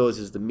one of those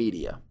is the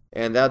media.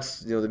 And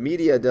that's, the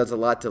media does a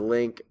lot to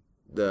link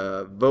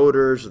the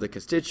voters or the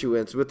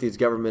constituents with these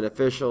government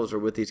officials or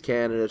with these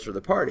candidates or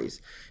the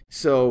parties.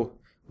 So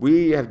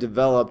we have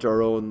developed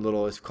our own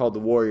it's called the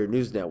Warrior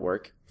News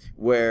Network,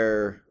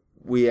 where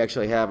we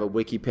actually have a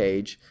wiki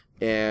page.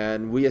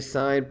 And we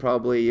assign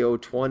probably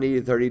 20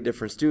 to 30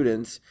 different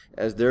students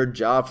as their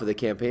job for the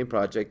campaign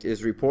project is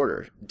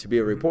to be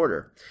a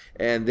reporter.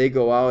 And they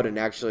go out and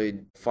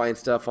actually find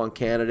stuff on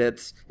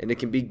candidates, and it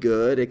can be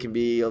good. It can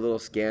be a little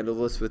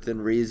scandalous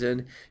within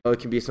reason. It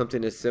can be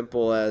something as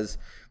simple as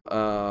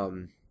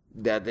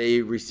that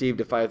they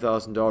received a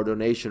 $5,000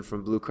 donation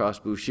from Blue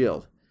Cross Blue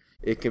Shield.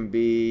 It can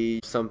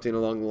be something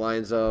along the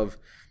lines of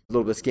a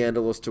little bit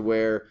scandalous to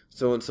where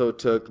so-and-so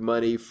took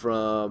money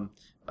from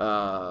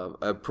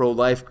a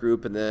pro-life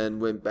group and then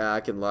went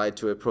back and lied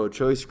to a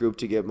pro-choice group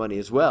to get money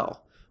as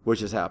well, which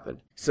has happened.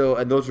 So,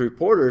 and those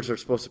reporters are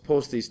supposed to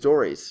post these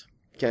stories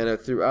kind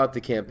of throughout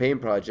the campaign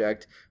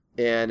project,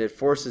 and it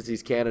forces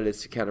these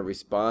candidates to kind of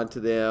respond to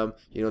them.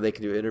 They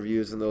can do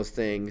interviews and those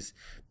things,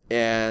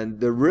 and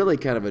they're really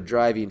kind of a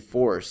driving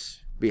force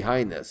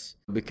behind this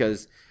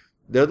because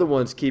they're the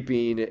ones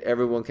keeping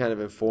everyone kind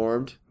of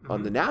informed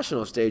on the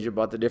national stage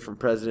about the different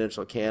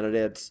presidential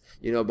candidates,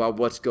 about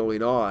what's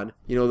going on.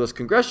 Those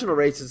congressional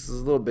races is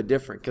a little bit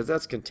different because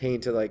that's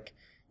contained to like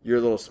your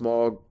little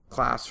small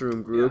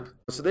classroom group.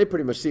 Yeah. So they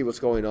pretty much see what's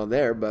going on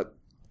there. But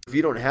if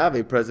you don't have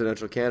a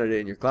presidential candidate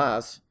in your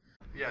class.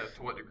 Yeah,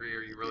 to what degree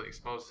are you really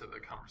exposed to the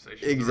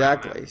conversation?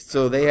 Exactly.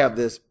 So they have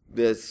this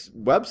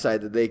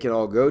website that they can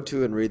all go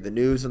to and read the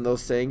news and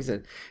those things.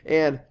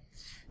 And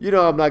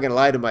I'm not going to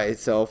lie to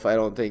myself. I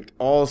don't think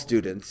all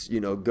students,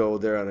 go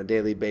there on a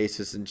daily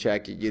basis and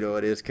check it.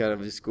 It is kind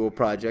of a school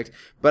project.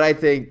 But I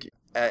think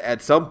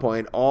at some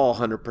point, all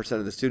 100%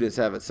 of the students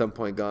have at some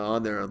point gone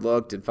on there and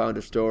looked and found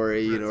a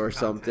story, or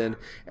something.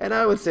 And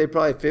I would say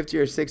probably 50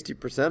 or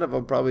 60% of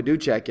them probably do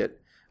check it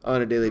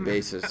on a daily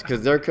basis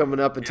because they're coming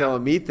up and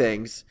telling me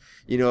things,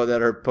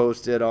 that are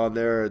posted on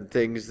there and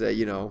things that,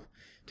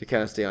 to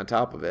kind of stay on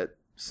top of it.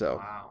 So.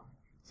 Wow.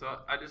 So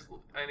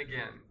and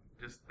again,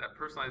 just that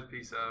personalized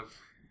piece of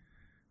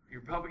you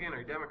Republican or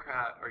you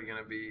Democrat, are you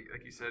going to be,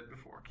 like you said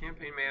before,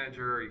 campaign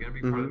manager? Are you going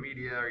to be part of the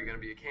media? Are you going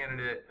to be a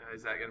candidate?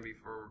 Is that going to be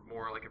for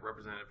more like a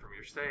representative from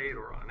your state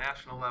or on a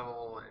national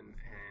level? And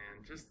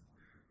just,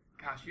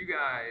 gosh, you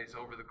guys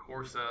over the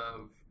course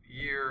of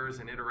years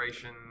and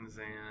iterations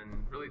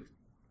and really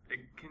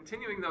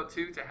continuing though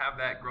too to have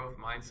that growth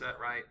mindset,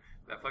 right?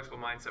 That flexible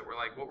mindset where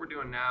like what we're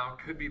doing now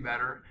could be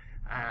better,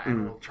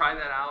 and we'll try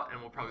that out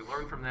and we'll probably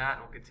learn from that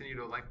and we'll continue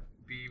to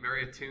be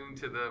very attuned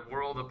to the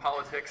world of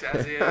politics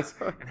as is,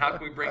 and how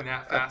can we bring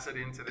that facet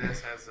into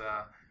this has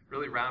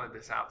really rounded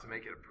this out to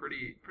make it a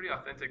pretty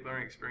authentic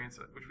learning experience,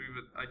 which we've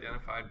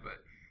identified.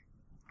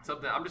 But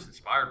something I'm just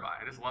inspired by.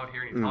 I just love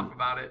hearing you talk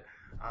about it.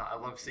 I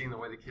love seeing the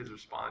way the kids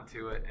respond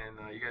to it, and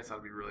you guys ought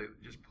to be really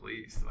just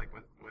pleased, like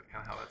with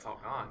kind of how that's all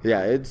gone.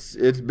 Yeah, it's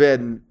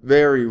been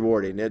very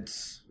rewarding.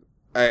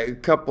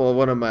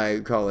 One of my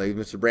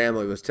colleagues, Mr.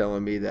 Bramley, was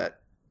telling me that,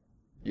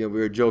 we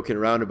were joking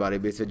around about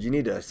it, but he said, you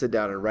need to sit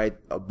down and write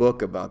a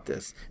book about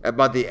this,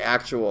 about the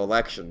actual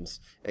elections,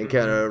 and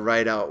kind of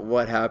write out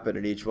what happened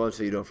in each one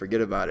so you don't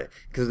forget about it.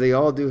 Because they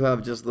all do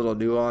have just little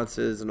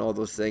nuances and all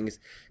those things,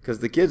 because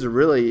the kids are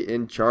really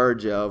in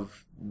charge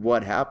of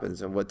what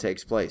happens and what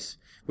takes place,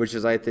 which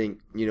is, I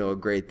think, a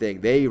great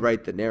thing. They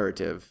write the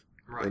narrative,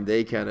 and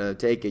they kind of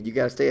take it. You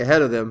got to stay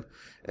ahead of them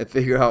and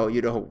figure out,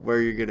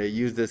 where you're going to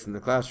use this in the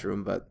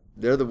classroom, but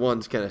they're the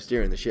ones kind of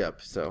steering the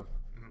ship, so.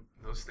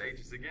 Those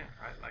stages again,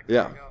 right?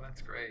 Yeah. There you go.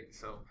 That's great.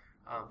 So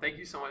thank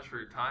you so much for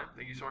your time.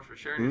 Thank you so much for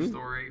sharing your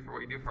story, for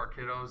what you do for our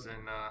kiddos.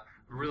 And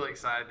we're really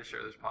excited to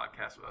share this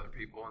podcast with other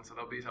people. And so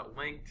there'll be a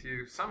link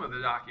to some of the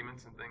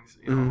documents and things.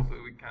 Hopefully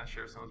we can kind of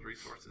share some of those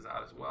resources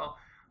out as well.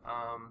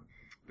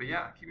 But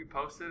yeah, keep me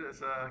posted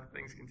as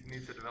things continue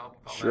to develop.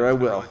 Sure, I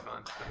will. Really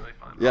fun. It's been really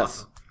fun.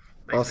 Yes.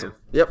 Thanks, awesome.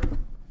 Yep.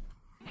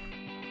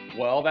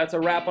 Well, that's a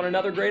wrap on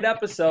another great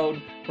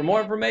episode. For more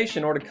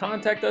information or to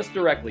contact us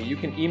directly, you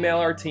can email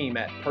our team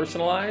at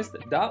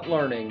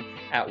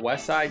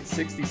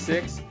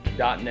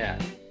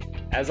personalized.learning@westside66.net.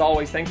 As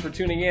always, thanks for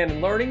tuning in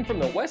and learning from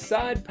the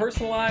Westside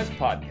Personalized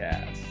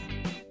Podcast.